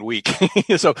like 1 week.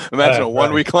 So imagine a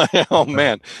 1 week line. Oh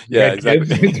man, yeah,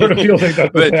 exactly. It sort of feels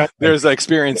like that's there's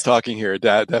experience talking here,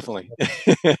 definitely.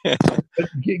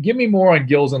 Give me more on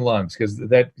gills and lungs, because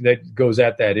that goes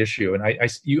at that issue. And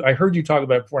I heard you talk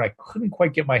about it before, and I couldn't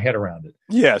quite get my head around it.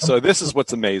 Yeah. So this is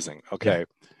what's amazing. Okay.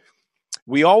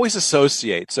 We always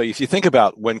associate. So if you think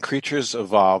about when creatures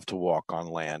evolved to walk on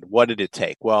land, what did it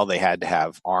take? Well, they had to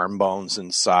have arm bones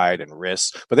inside and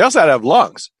wrists, but they also had to have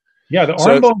lungs. Yeah, the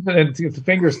arm bones and the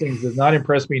fingers things does not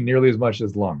impress me nearly as much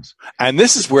as lungs. And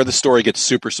this is where the story gets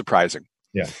super surprising.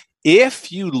 Yeah.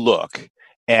 If you look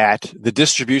at the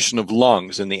distribution of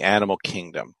lungs in the animal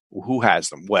kingdom, who has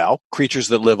them? Well, creatures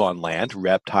that live on land,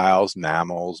 reptiles,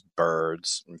 mammals,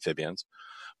 birds, amphibians,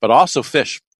 but also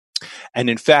fish. And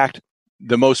in fact,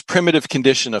 the most primitive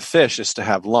condition of fish is to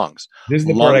have lungs. This is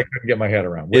the part I couldn't get my head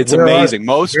around. It's amazing.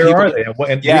 Most people. Where are they?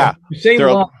 And yeah. You say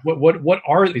lung, what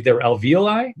are they? They're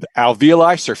alveoli? The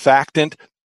alveoli, surfactant,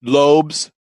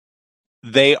 lobes.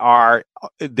 They are,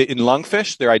 in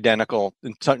lungfish, they're identical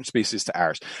in certain species to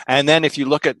ours. And then if you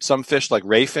look at some fish like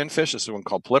rayfin fish, this is one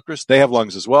called polypterus, they have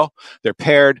lungs as well. They're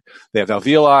paired. They have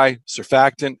alveoli,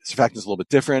 surfactant. Surfactant is a little bit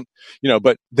different,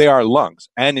 but they are lungs.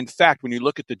 And in fact, when you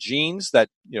look at the genes that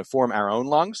form our own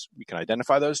lungs, we can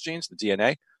identify those genes, the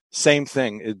DNA. Same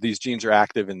thing. These genes are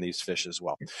active in these fish as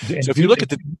well. So if you look at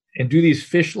do these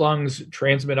fish lungs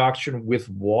transmit oxygen with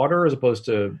water as opposed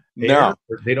to air? No,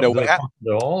 they don't at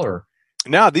all, or?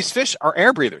 No, these fish are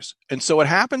air breathers. And so what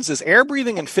happens is air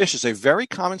breathing in fish is a very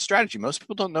common strategy. Most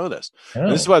people don't know this. Oh.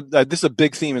 And this is a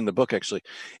big theme in the book, actually,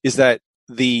 is that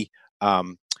the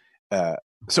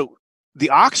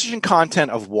oxygen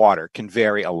content of water can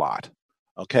vary a lot.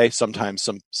 Okay, sometimes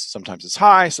it's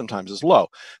high, sometimes it's low.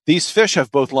 These fish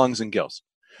have both lungs and gills.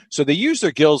 So they use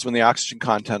their gills when the oxygen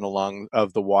content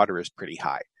of the water is pretty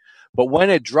high. But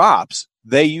when it drops,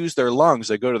 they use their lungs.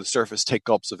 They go to the surface, take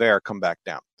gulps of air, come back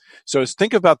down. So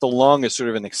think about the lung as sort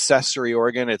of an accessory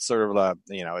organ. It's sort of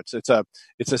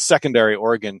it's a secondary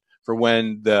organ for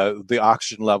when the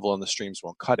oxygen level in the streams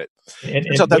won't cut it. And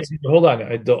hold on,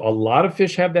 a lot of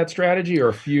fish have that strategy, or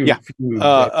a few? Yeah,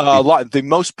 a lot. The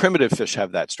most primitive fish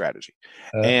have that strategy.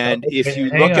 And if you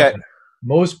look at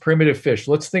most primitive fish,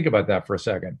 let's think about that for a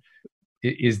second.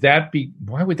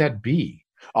 Why would that be?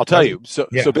 I'll tell you. So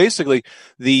basically,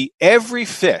 every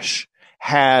fish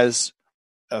has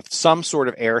some sort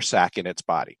of air sac in its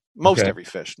body. Most every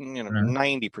fish,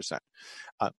 90%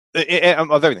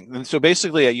 of everything. And so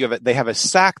basically, they have a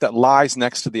sac that lies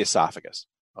next to the esophagus.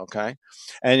 Okay,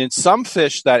 and in some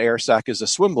fish, that air sac is a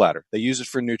swim bladder. They use it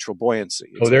for neutral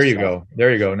buoyancy. There you go.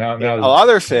 Now, in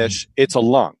other fish, it's a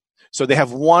lung. So they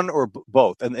have one or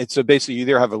both, and so basically you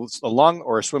either have a lung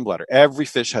or a swim bladder. Every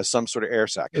fish has some sort of air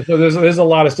sac. So there's a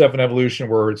lot of stuff in evolution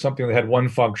where something that had one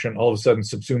function all of a sudden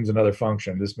subsumes another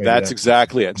function. That's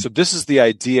exactly it. So this is the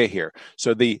idea here.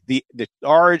 So the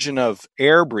origin of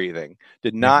air breathing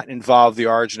did not involve the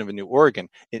origin of a new organ.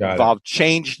 It involved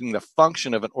changing the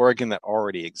function of an organ that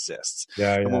already exists.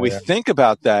 And when we think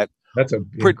about that,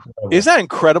 isn't that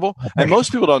incredible? And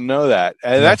most people don't know that.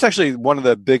 And that's actually one of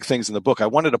the big things in the book. I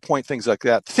wanted to point things like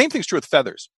that. The same thing's true with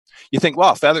feathers. You think,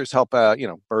 well, feathers help,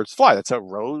 birds fly. That's how it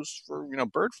rose for,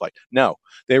 bird flight. No,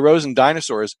 they rose in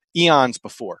dinosaurs eons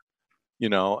before,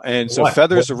 and so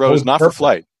feathers arose not for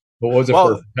flight. What was it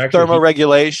for?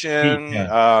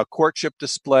 Thermoregulation, courtship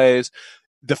displays.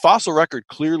 The fossil record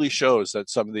clearly shows that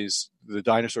some of the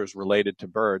dinosaurs related to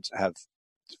birds have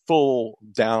full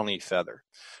downy feathers,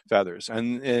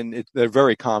 and they're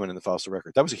very common in the fossil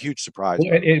record. That was a huge surprise.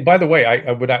 Well, and by the way,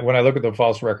 when I look at the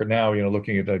fossil record now,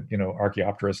 looking at the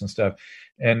Archaeopteryx and stuff,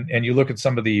 and you look at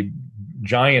some of the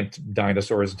giant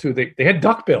dinosaurs too, they had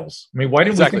duck bills. I mean, why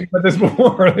didn't we think about this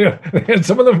before? And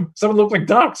some of them look like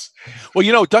ducks. Well,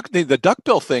 the duck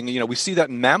bill thing. We see that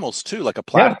in mammals too, like a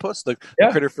platypus, the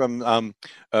critter from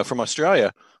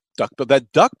Australia. Duckbill.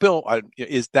 That duckbill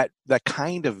is that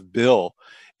kind of bill.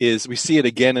 We see it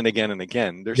again and again and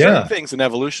again. There's certain things in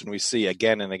evolution we see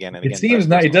again and again and again. It seems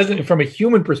not. It doesn't, from a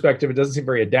human perspective, it doesn't seem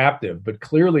very adaptive. But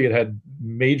clearly, it had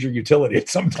major utility at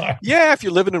some time. Yeah, if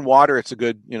you're living in water, it's a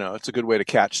good way to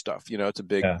catch stuff. It's a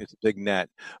big net.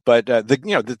 But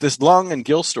this lung and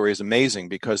gill story is amazing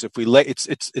because if we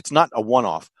it's not a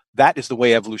one-off. That is the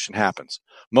way evolution happens.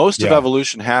 Most of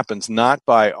evolution happens not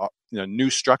by new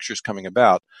structures coming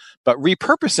about, but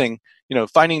repurposing,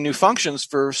 finding new functions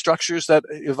for structures that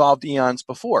evolved eons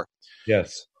before.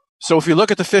 Yes. So if you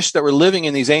look at the fish that were living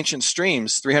in these ancient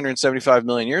streams 375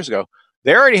 million years ago,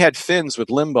 they already had fins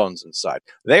with limb bones inside.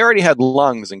 They already had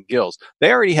lungs and gills.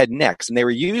 They already had necks, and they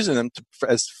were using them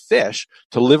as fish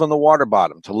to live on the water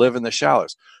bottom, to live in the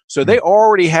shallows. So they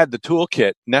already had the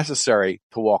toolkit necessary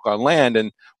to walk on land.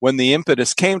 And when the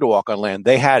impetus came to walk on land,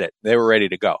 they had it. They were ready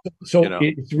to go. So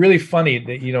it's really funny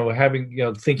that,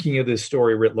 having, thinking of this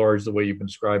story writ large, the way you've been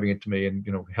describing it to me and,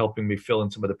 helping me fill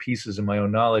in some of the pieces in my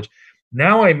own knowledge.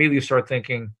 Now I immediately start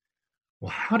thinking,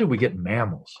 well, how did we get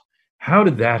mammals? How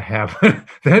did that happen?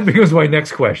 That becomes my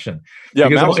next question. Yeah,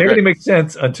 because everything makes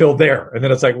sense until there. And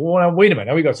then it's like, well, wait a minute.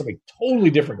 Now we got something totally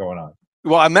different going on.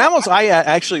 Well, mammals,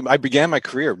 I began my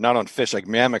career not on fish. I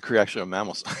began my career actually on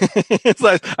mammals. It's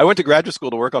like I went to graduate school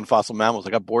to work on fossil mammals.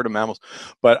 I got bored of mammals,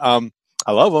 but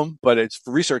I love them. But it's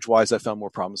research-wise, I found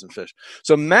more problems than fish.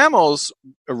 So mammals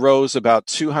arose about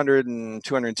 200 and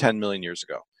 210 million years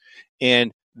ago,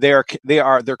 and their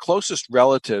closest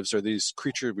relatives are these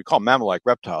creatures we call mammal-like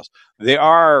reptiles. They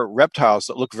are reptiles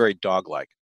that look very dog-like.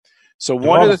 So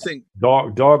one of the things,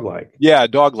 dog-like, yeah,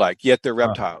 dog-like, yet they're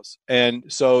reptiles, and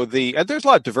so there's a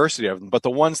lot of diversity of them. But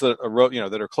the ones that are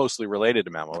that are closely related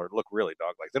to mammal look really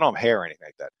dog-like. They don't have hair or anything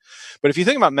like that. But if you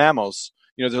think about mammals,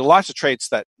 there's lots of traits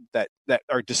that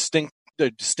are distinct. They're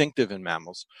distinctive in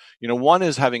mammals. One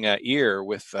is having an ear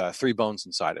with 3 bones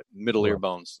inside it, middle ear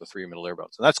bones, the 3 middle ear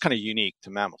bones. And that's kind of unique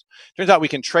to mammals. Turns out we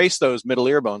can trace those middle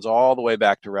ear bones all the way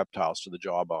back to reptiles, to the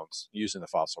jaw bones, using the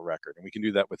fossil record. And we can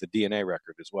do that with the DNA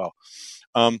record as well.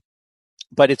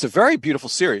 But it's a very beautiful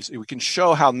series. We can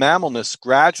show how mammalness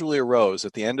gradually arose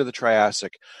at the end of the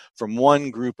Triassic from one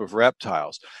group of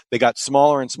reptiles. They got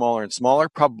smaller and smaller and smaller,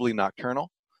 probably nocturnal.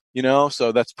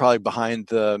 So that's probably behind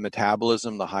the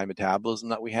metabolism, the high metabolism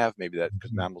that we have. Maybe that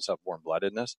because mammals have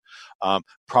warm-bloodedness.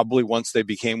 Probably once they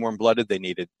became warm-blooded, they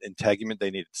needed integument.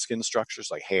 They needed skin structures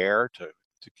like hair to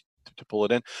pull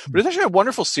it in. But it's actually a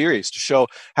wonderful series to show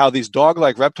how these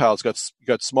dog-like reptiles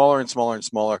got smaller and smaller and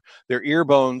smaller. Their ear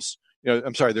bones,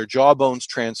 their jaw bones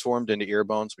transformed into ear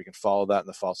bones. We can follow that in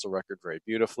the fossil record very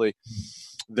beautifully.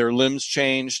 Their limbs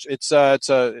changed.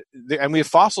 And we have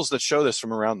fossils that show this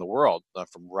from around the world,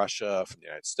 from Russia, from the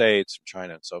United States, from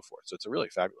China, and so forth. So it's a really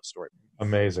fabulous story.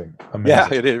 Amazing. Yeah,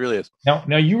 it really is.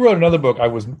 Now you wrote another book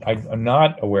I'm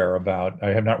not aware about.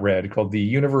 I have not read, called The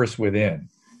Universe Within,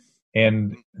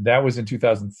 and that was in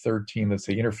 2013. Let's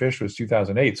say Interfish was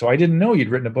 2008. So I didn't know you'd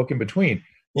written a book in between.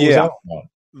 What was that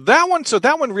one?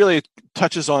 That one really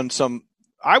touches on some.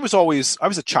 I was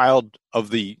a child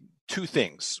of the two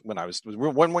things when I was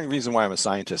one reason why I'm a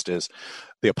scientist is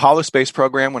the Apollo space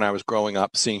program. When I was growing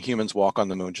up, seeing humans walk on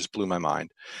the moon just blew my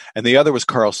mind, and the other was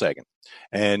Carl Sagan,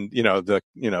 and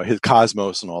his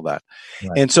cosmos and all that.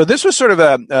 Right. And so this was sort of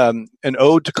an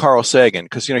ode to Carl Sagan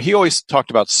because he always talked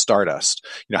about stardust.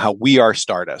 How we are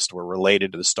stardust. We're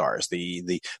related to the stars.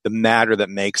 The matter that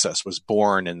makes us was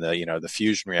born in the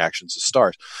fusion reactions of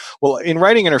stars. Well, in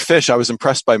writing Interfish, I was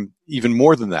impressed by even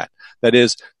more than that. That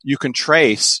is, you can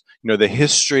trace the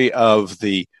history of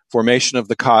the formation of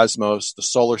the cosmos, the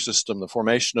solar system, the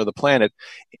formation of the planet,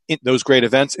 those great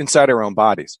events inside our own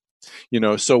bodies.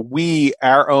 So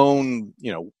our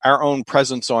own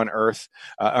presence on Earth,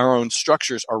 our own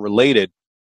structures are related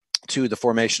to the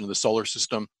formation of the solar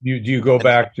system. Do you go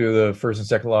back to the first and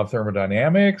second law of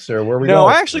thermodynamics, or where we go? No,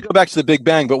 I actually go back to the Big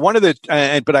Bang, but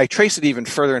but I trace it even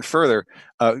further and further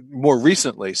more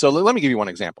recently. So let me give you one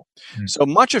example. Mm-hmm. So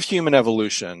much of human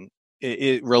evolution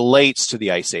it relates to the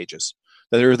ice ages.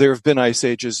 There have been ice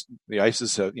ages. The ice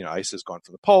has gone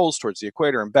from the poles towards the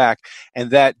equator and back, and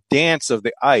that dance of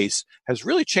the ice has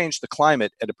really changed the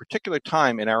climate at a particular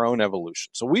time in our own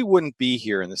evolution. So we wouldn't be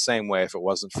here in the same way if it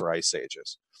wasn't for ice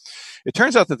ages. It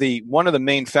turns out that one of the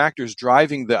main factors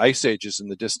driving the ice ages in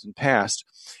the distant past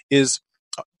is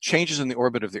changes in the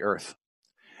orbit of the Earth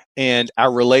and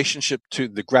our relationship to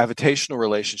the gravitational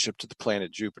relationship to the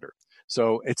planet Jupiter.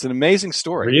 So it's an amazing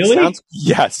story. Really?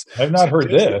 Yes. I've not heard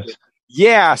this.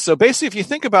 Yeah. So basically, if you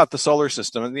think about the solar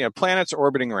system, and planets are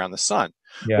orbiting around the sun.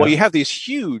 Yeah. Well, you have these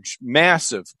huge,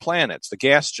 massive planets, the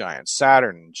gas giants,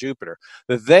 Saturn and Jupiter,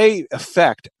 that they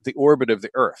affect the orbit of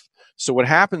the Earth. So what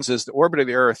happens is the orbit of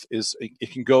the Earth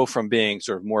it can go from being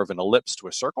sort of more of an ellipse to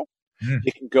a circle.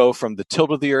 It can go from the tilt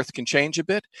of the Earth can change a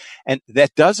bit, and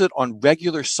that does it on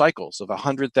regular cycles of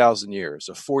 100,000 years,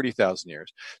 of 40,000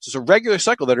 years. So it's a regular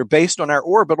cycle that are based on our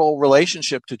orbital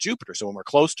relationship to Jupiter. So when we're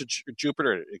close to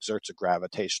Jupiter, it exerts a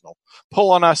gravitational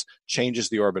pull on us, changes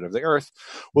the orbit of the Earth.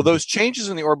 Well, those changes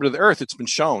in the orbit of the Earth, it's been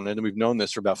shown, and we've known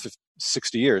this for about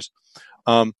 60 years,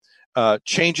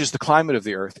 changes the climate of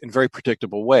the Earth in very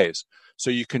predictable ways. So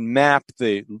you can map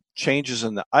the changes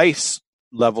in the ice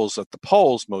levels at the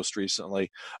poles most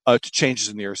recently to changes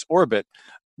in the Earth's orbit,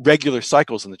 regular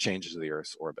cycles in the changes of the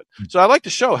Earth's orbit. So I like to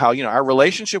show how our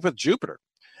relationship with Jupiter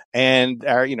and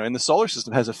our in the solar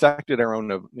system has affected our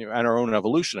own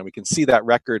evolution, and we can see that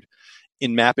record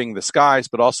in mapping the skies,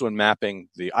 but also in mapping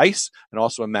the ice, and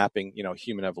also in mapping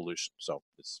human evolution. So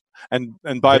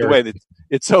and by the way,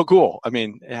 it's so cool. I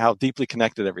mean, how deeply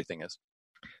connected everything is.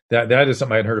 That is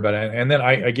something I had heard about, and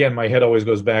then my head always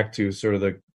goes back to sort of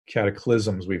the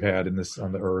cataclysms we've had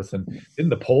on the Earth, and didn't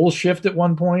the poles shift at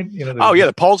one point?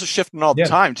 The poles are shifting all the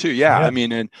time too. Yeah. I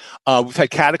mean, and we've had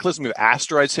cataclysms. We've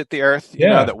asteroids hit the Earth,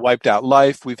 that wiped out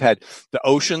life. We've had the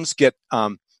oceans get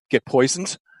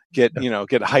poisoned, get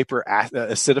hyper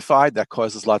acidified. That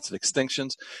causes lots of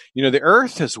extinctions. The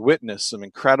Earth has witnessed some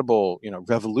incredible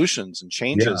revolutions and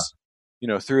changes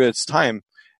through its time,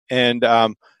 and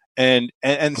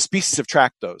species have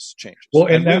tracked those changes. Well,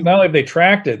 and not only have they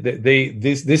tracked it,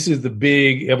 this is the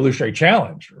big evolutionary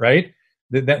challenge, right?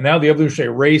 That now the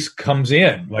evolutionary race comes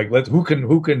in. Like, who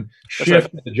can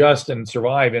shift, and adjust, and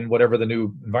survive in whatever the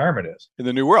new environment is in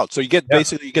the new world. So you get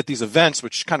these events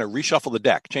which kind of reshuffle the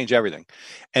deck, change everything,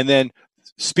 and then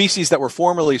species that were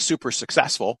formerly super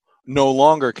successful no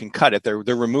longer can cut it. They're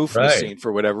removed from the scene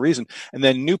for whatever reason, and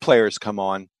then new players come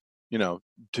on.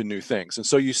 To new things. And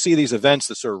so you see these events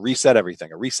that sort of reset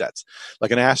everything, or resets,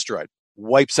 like an asteroid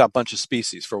wipes out a bunch of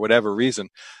species for whatever reason.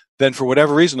 Then for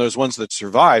whatever reason, those ones that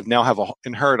survive now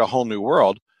inherit a whole new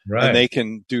world, and they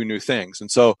can do new things. And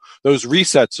so those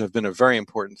resets have been a very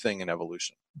important thing in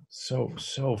evolution. So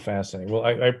fascinating. Well,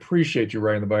 I appreciate you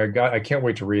writing the book. I can't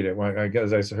wait to read it. I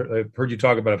heard you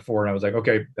talk about it before, and I was like,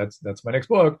 okay, that's my next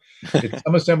book. It's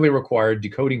Some Assembly Required: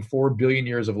 Decoding 4 Billion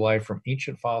Years of Life from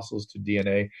Ancient Fossils to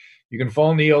DNA. You can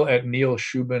follow Neil at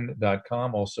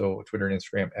neilshubin.com. Also Twitter and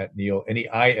Instagram at Neil,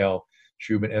 Neil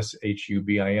Shubin,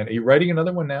 Shubin. Are you writing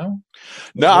another one now?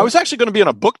 No, I was actually going to be on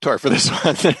a book tour for this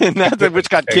one, which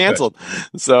got canceled.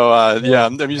 So I'm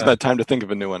using that time to think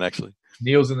of a new one, actually.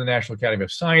 Neil's in the National Academy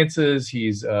of Sciences.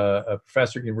 He's a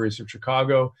professor at the University of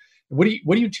Chicago. What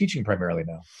are you teaching primarily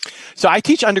now? So I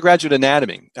teach undergraduate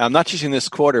anatomy. I'm not teaching this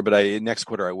quarter, but next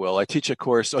quarter I will. I teach a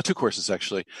course, two courses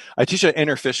actually. I teach an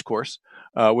inner fish course,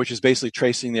 which is basically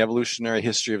tracing the evolutionary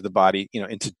history of the body,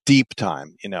 into deep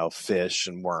time, fish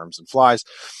and worms and flies.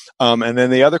 And then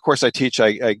the other course I teach,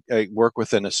 I work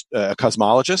with a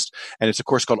cosmologist, and it's a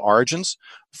course called Origins,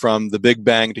 from the Big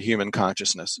Bang to Human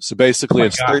Consciousness. So basically,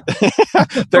 it's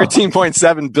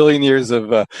 13.7 billion years of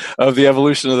the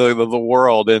evolution of the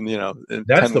world, and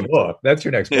that's the book. That's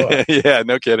your next book. Yeah,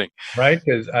 no kidding. Right?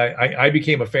 Because I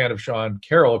became a fan of Sean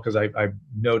Carroll because I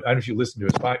don't know if you listen to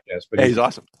his podcast, but he's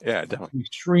awesome. Yeah, definitely. He's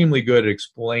extremely good at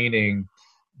explaining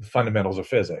the fundamentals of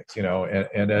physics.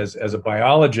 And as a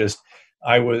biologist,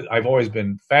 I've always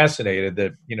been fascinated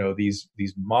that these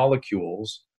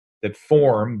molecules that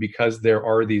form because there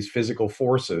are these physical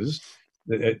forces.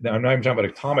 I'm not even talking about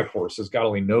atomic forces. God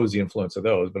only knows the influence of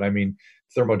those, but I mean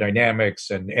thermodynamics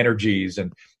and energies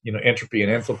and entropy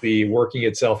and enthalpy working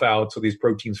itself out so these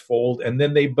proteins fold, and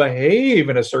then they behave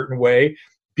in a certain way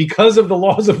because of the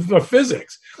laws of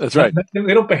physics. That's right.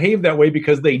 They don't behave that way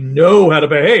because they know how to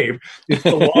behave. It's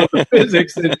the laws of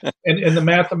physics and the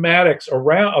mathematics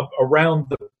around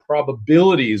the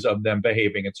probabilities of them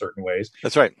behaving in certain ways.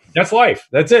 That's right. That's life.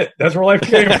 That's it. That's where life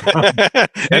came from.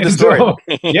 And the story.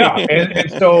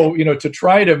 And so to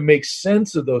try to make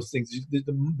sense of those things,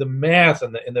 the math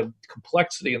and the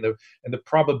complexity and the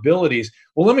probabilities.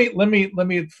 Well, let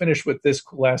me finish with this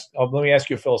last. Let me ask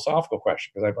you a philosophical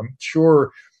question, because I'm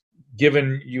sure,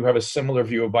 given you have a similar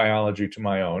view of biology to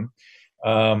my own,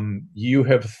 you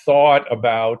have thought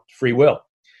about free will.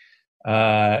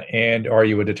 And are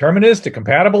you a determinist, a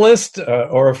compatibilist,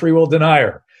 or a free will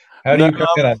denier? How do you come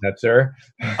in on that, sir?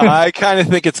 I kind of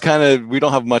think we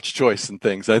don't have much choice in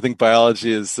things. I think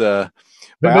biology is. But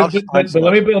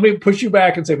let me push you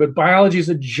back and say, but biology is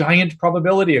a giant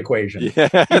probability equation.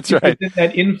 Yeah, that's right. In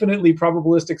that infinitely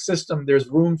probabilistic system, there's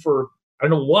room for I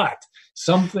don't know what.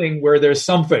 Something where there's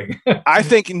something. I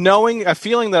think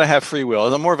feeling that I have free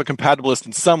will, I'm more of a compatibilist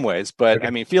in some ways, but okay.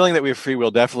 I mean, feeling that we have free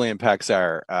will definitely impacts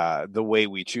our the way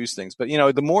we choose things. But,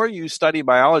 the more you study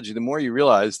biology, the more you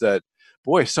realize that,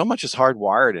 boy, so much is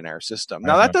hardwired in our system.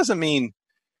 Now, that doesn't mean,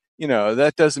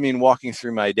 walking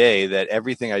through my day that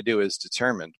everything I do is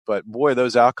determined. But, boy,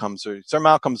 some outcomes are going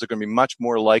to be much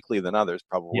more likely than others,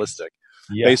 probabilistic,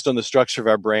 based on the structure of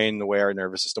our brain, the way our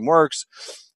nervous system works.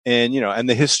 And, and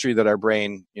the history that our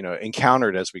brain,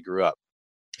 encountered as we grew up.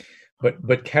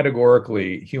 But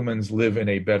categorically, humans live in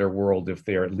a better world if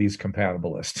they are at least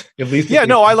compatibilist.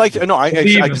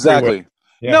 Exactly.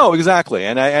 Yeah. No, exactly.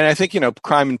 And I think,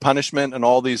 crime and punishment and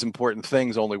all these important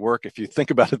things only work if you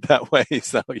think about it that way.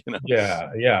 So,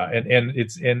 Yeah.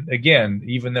 And again,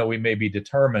 even though we may be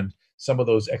determined, some of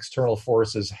those external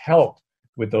forces help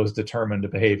with those determined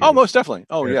behaviors. Oh, most definitely.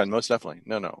 Oh, yeah, most definitely.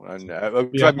 No. And it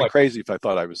would drive me crazy if I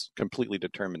thought I was completely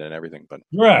determined in everything. But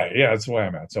right, yeah, that's the way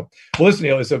I'm at. So, well, listen,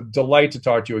 Neil, it's a delight to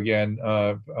talk to you again.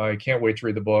 I can't wait to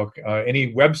read the book.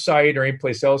 Any website or any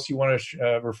place else you want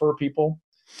to refer people?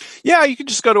 Yeah, you can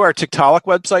just go to our Tiktaalik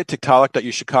website,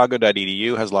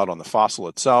 tiktaalik.uchicago.edu. Has a lot on the fossil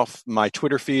itself. My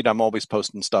Twitter feed, I'm always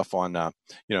posting stuff on,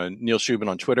 Neil Shubin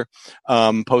on Twitter,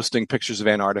 posting pictures of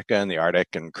Antarctica and the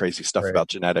Arctic and crazy stuff about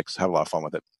genetics. Have a lot of fun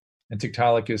with it. And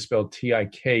Tiktaalik is spelled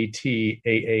Tiktaalik,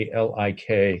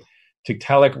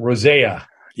 Tiktaalik rosea.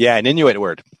 Yeah, an Inuit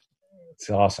word. It's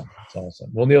awesome.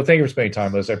 Well, Neil, thank you for spending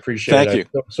time with us. I appreciate it. Thank you.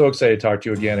 I'm so excited to talk to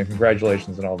you again, and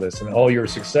congratulations on all this and all your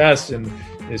success and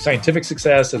scientific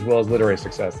success as well as literary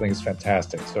success. I think it's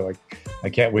fantastic. So I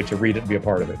can't wait to read it and be a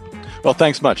part of it. Well,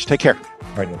 thanks much. Take care.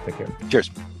 All right, Neil, take care.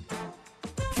 Cheers.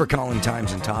 For calling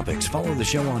times and topics, follow the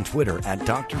show on Twitter at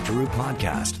Dr. Drew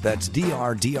Podcast. That's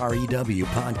DRDREW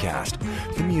Podcast.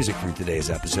 The music from today's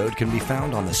episode can be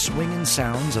found on the Swingin'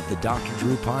 Sounds of the Dr.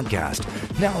 Drew Podcast,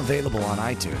 now available on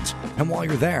iTunes. And while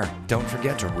you're there, don't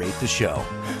forget to rate the show.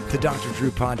 The Dr.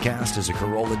 Drew Podcast is a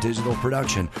Corolla Digital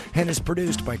production and is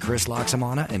produced by Chris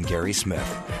Loxamana and Gary Smith.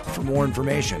 For more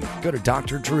information, go to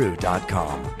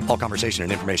drdrew.com. All conversation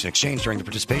and information exchanged during the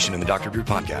participation in the Dr. Drew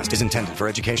Podcast is intended for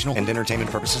educational and entertainment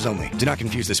purposes only. Do not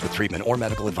confuse this with treatment or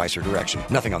medical advice or direction.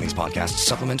 Nothing on these podcasts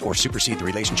supplement or supersede the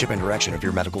relationship and direction of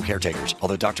your medical caretakers.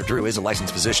 Although Dr. Drew is a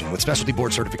licensed physician with specialty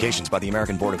board certifications by the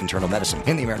American Board of Internal Medicine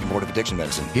and the American Board of Addiction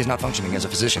Medicine, he is not functioning as a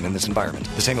physician in this environment.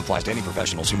 The same applies to any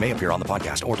professionals who may appear on the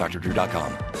podcast or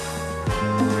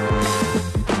drdrew.com.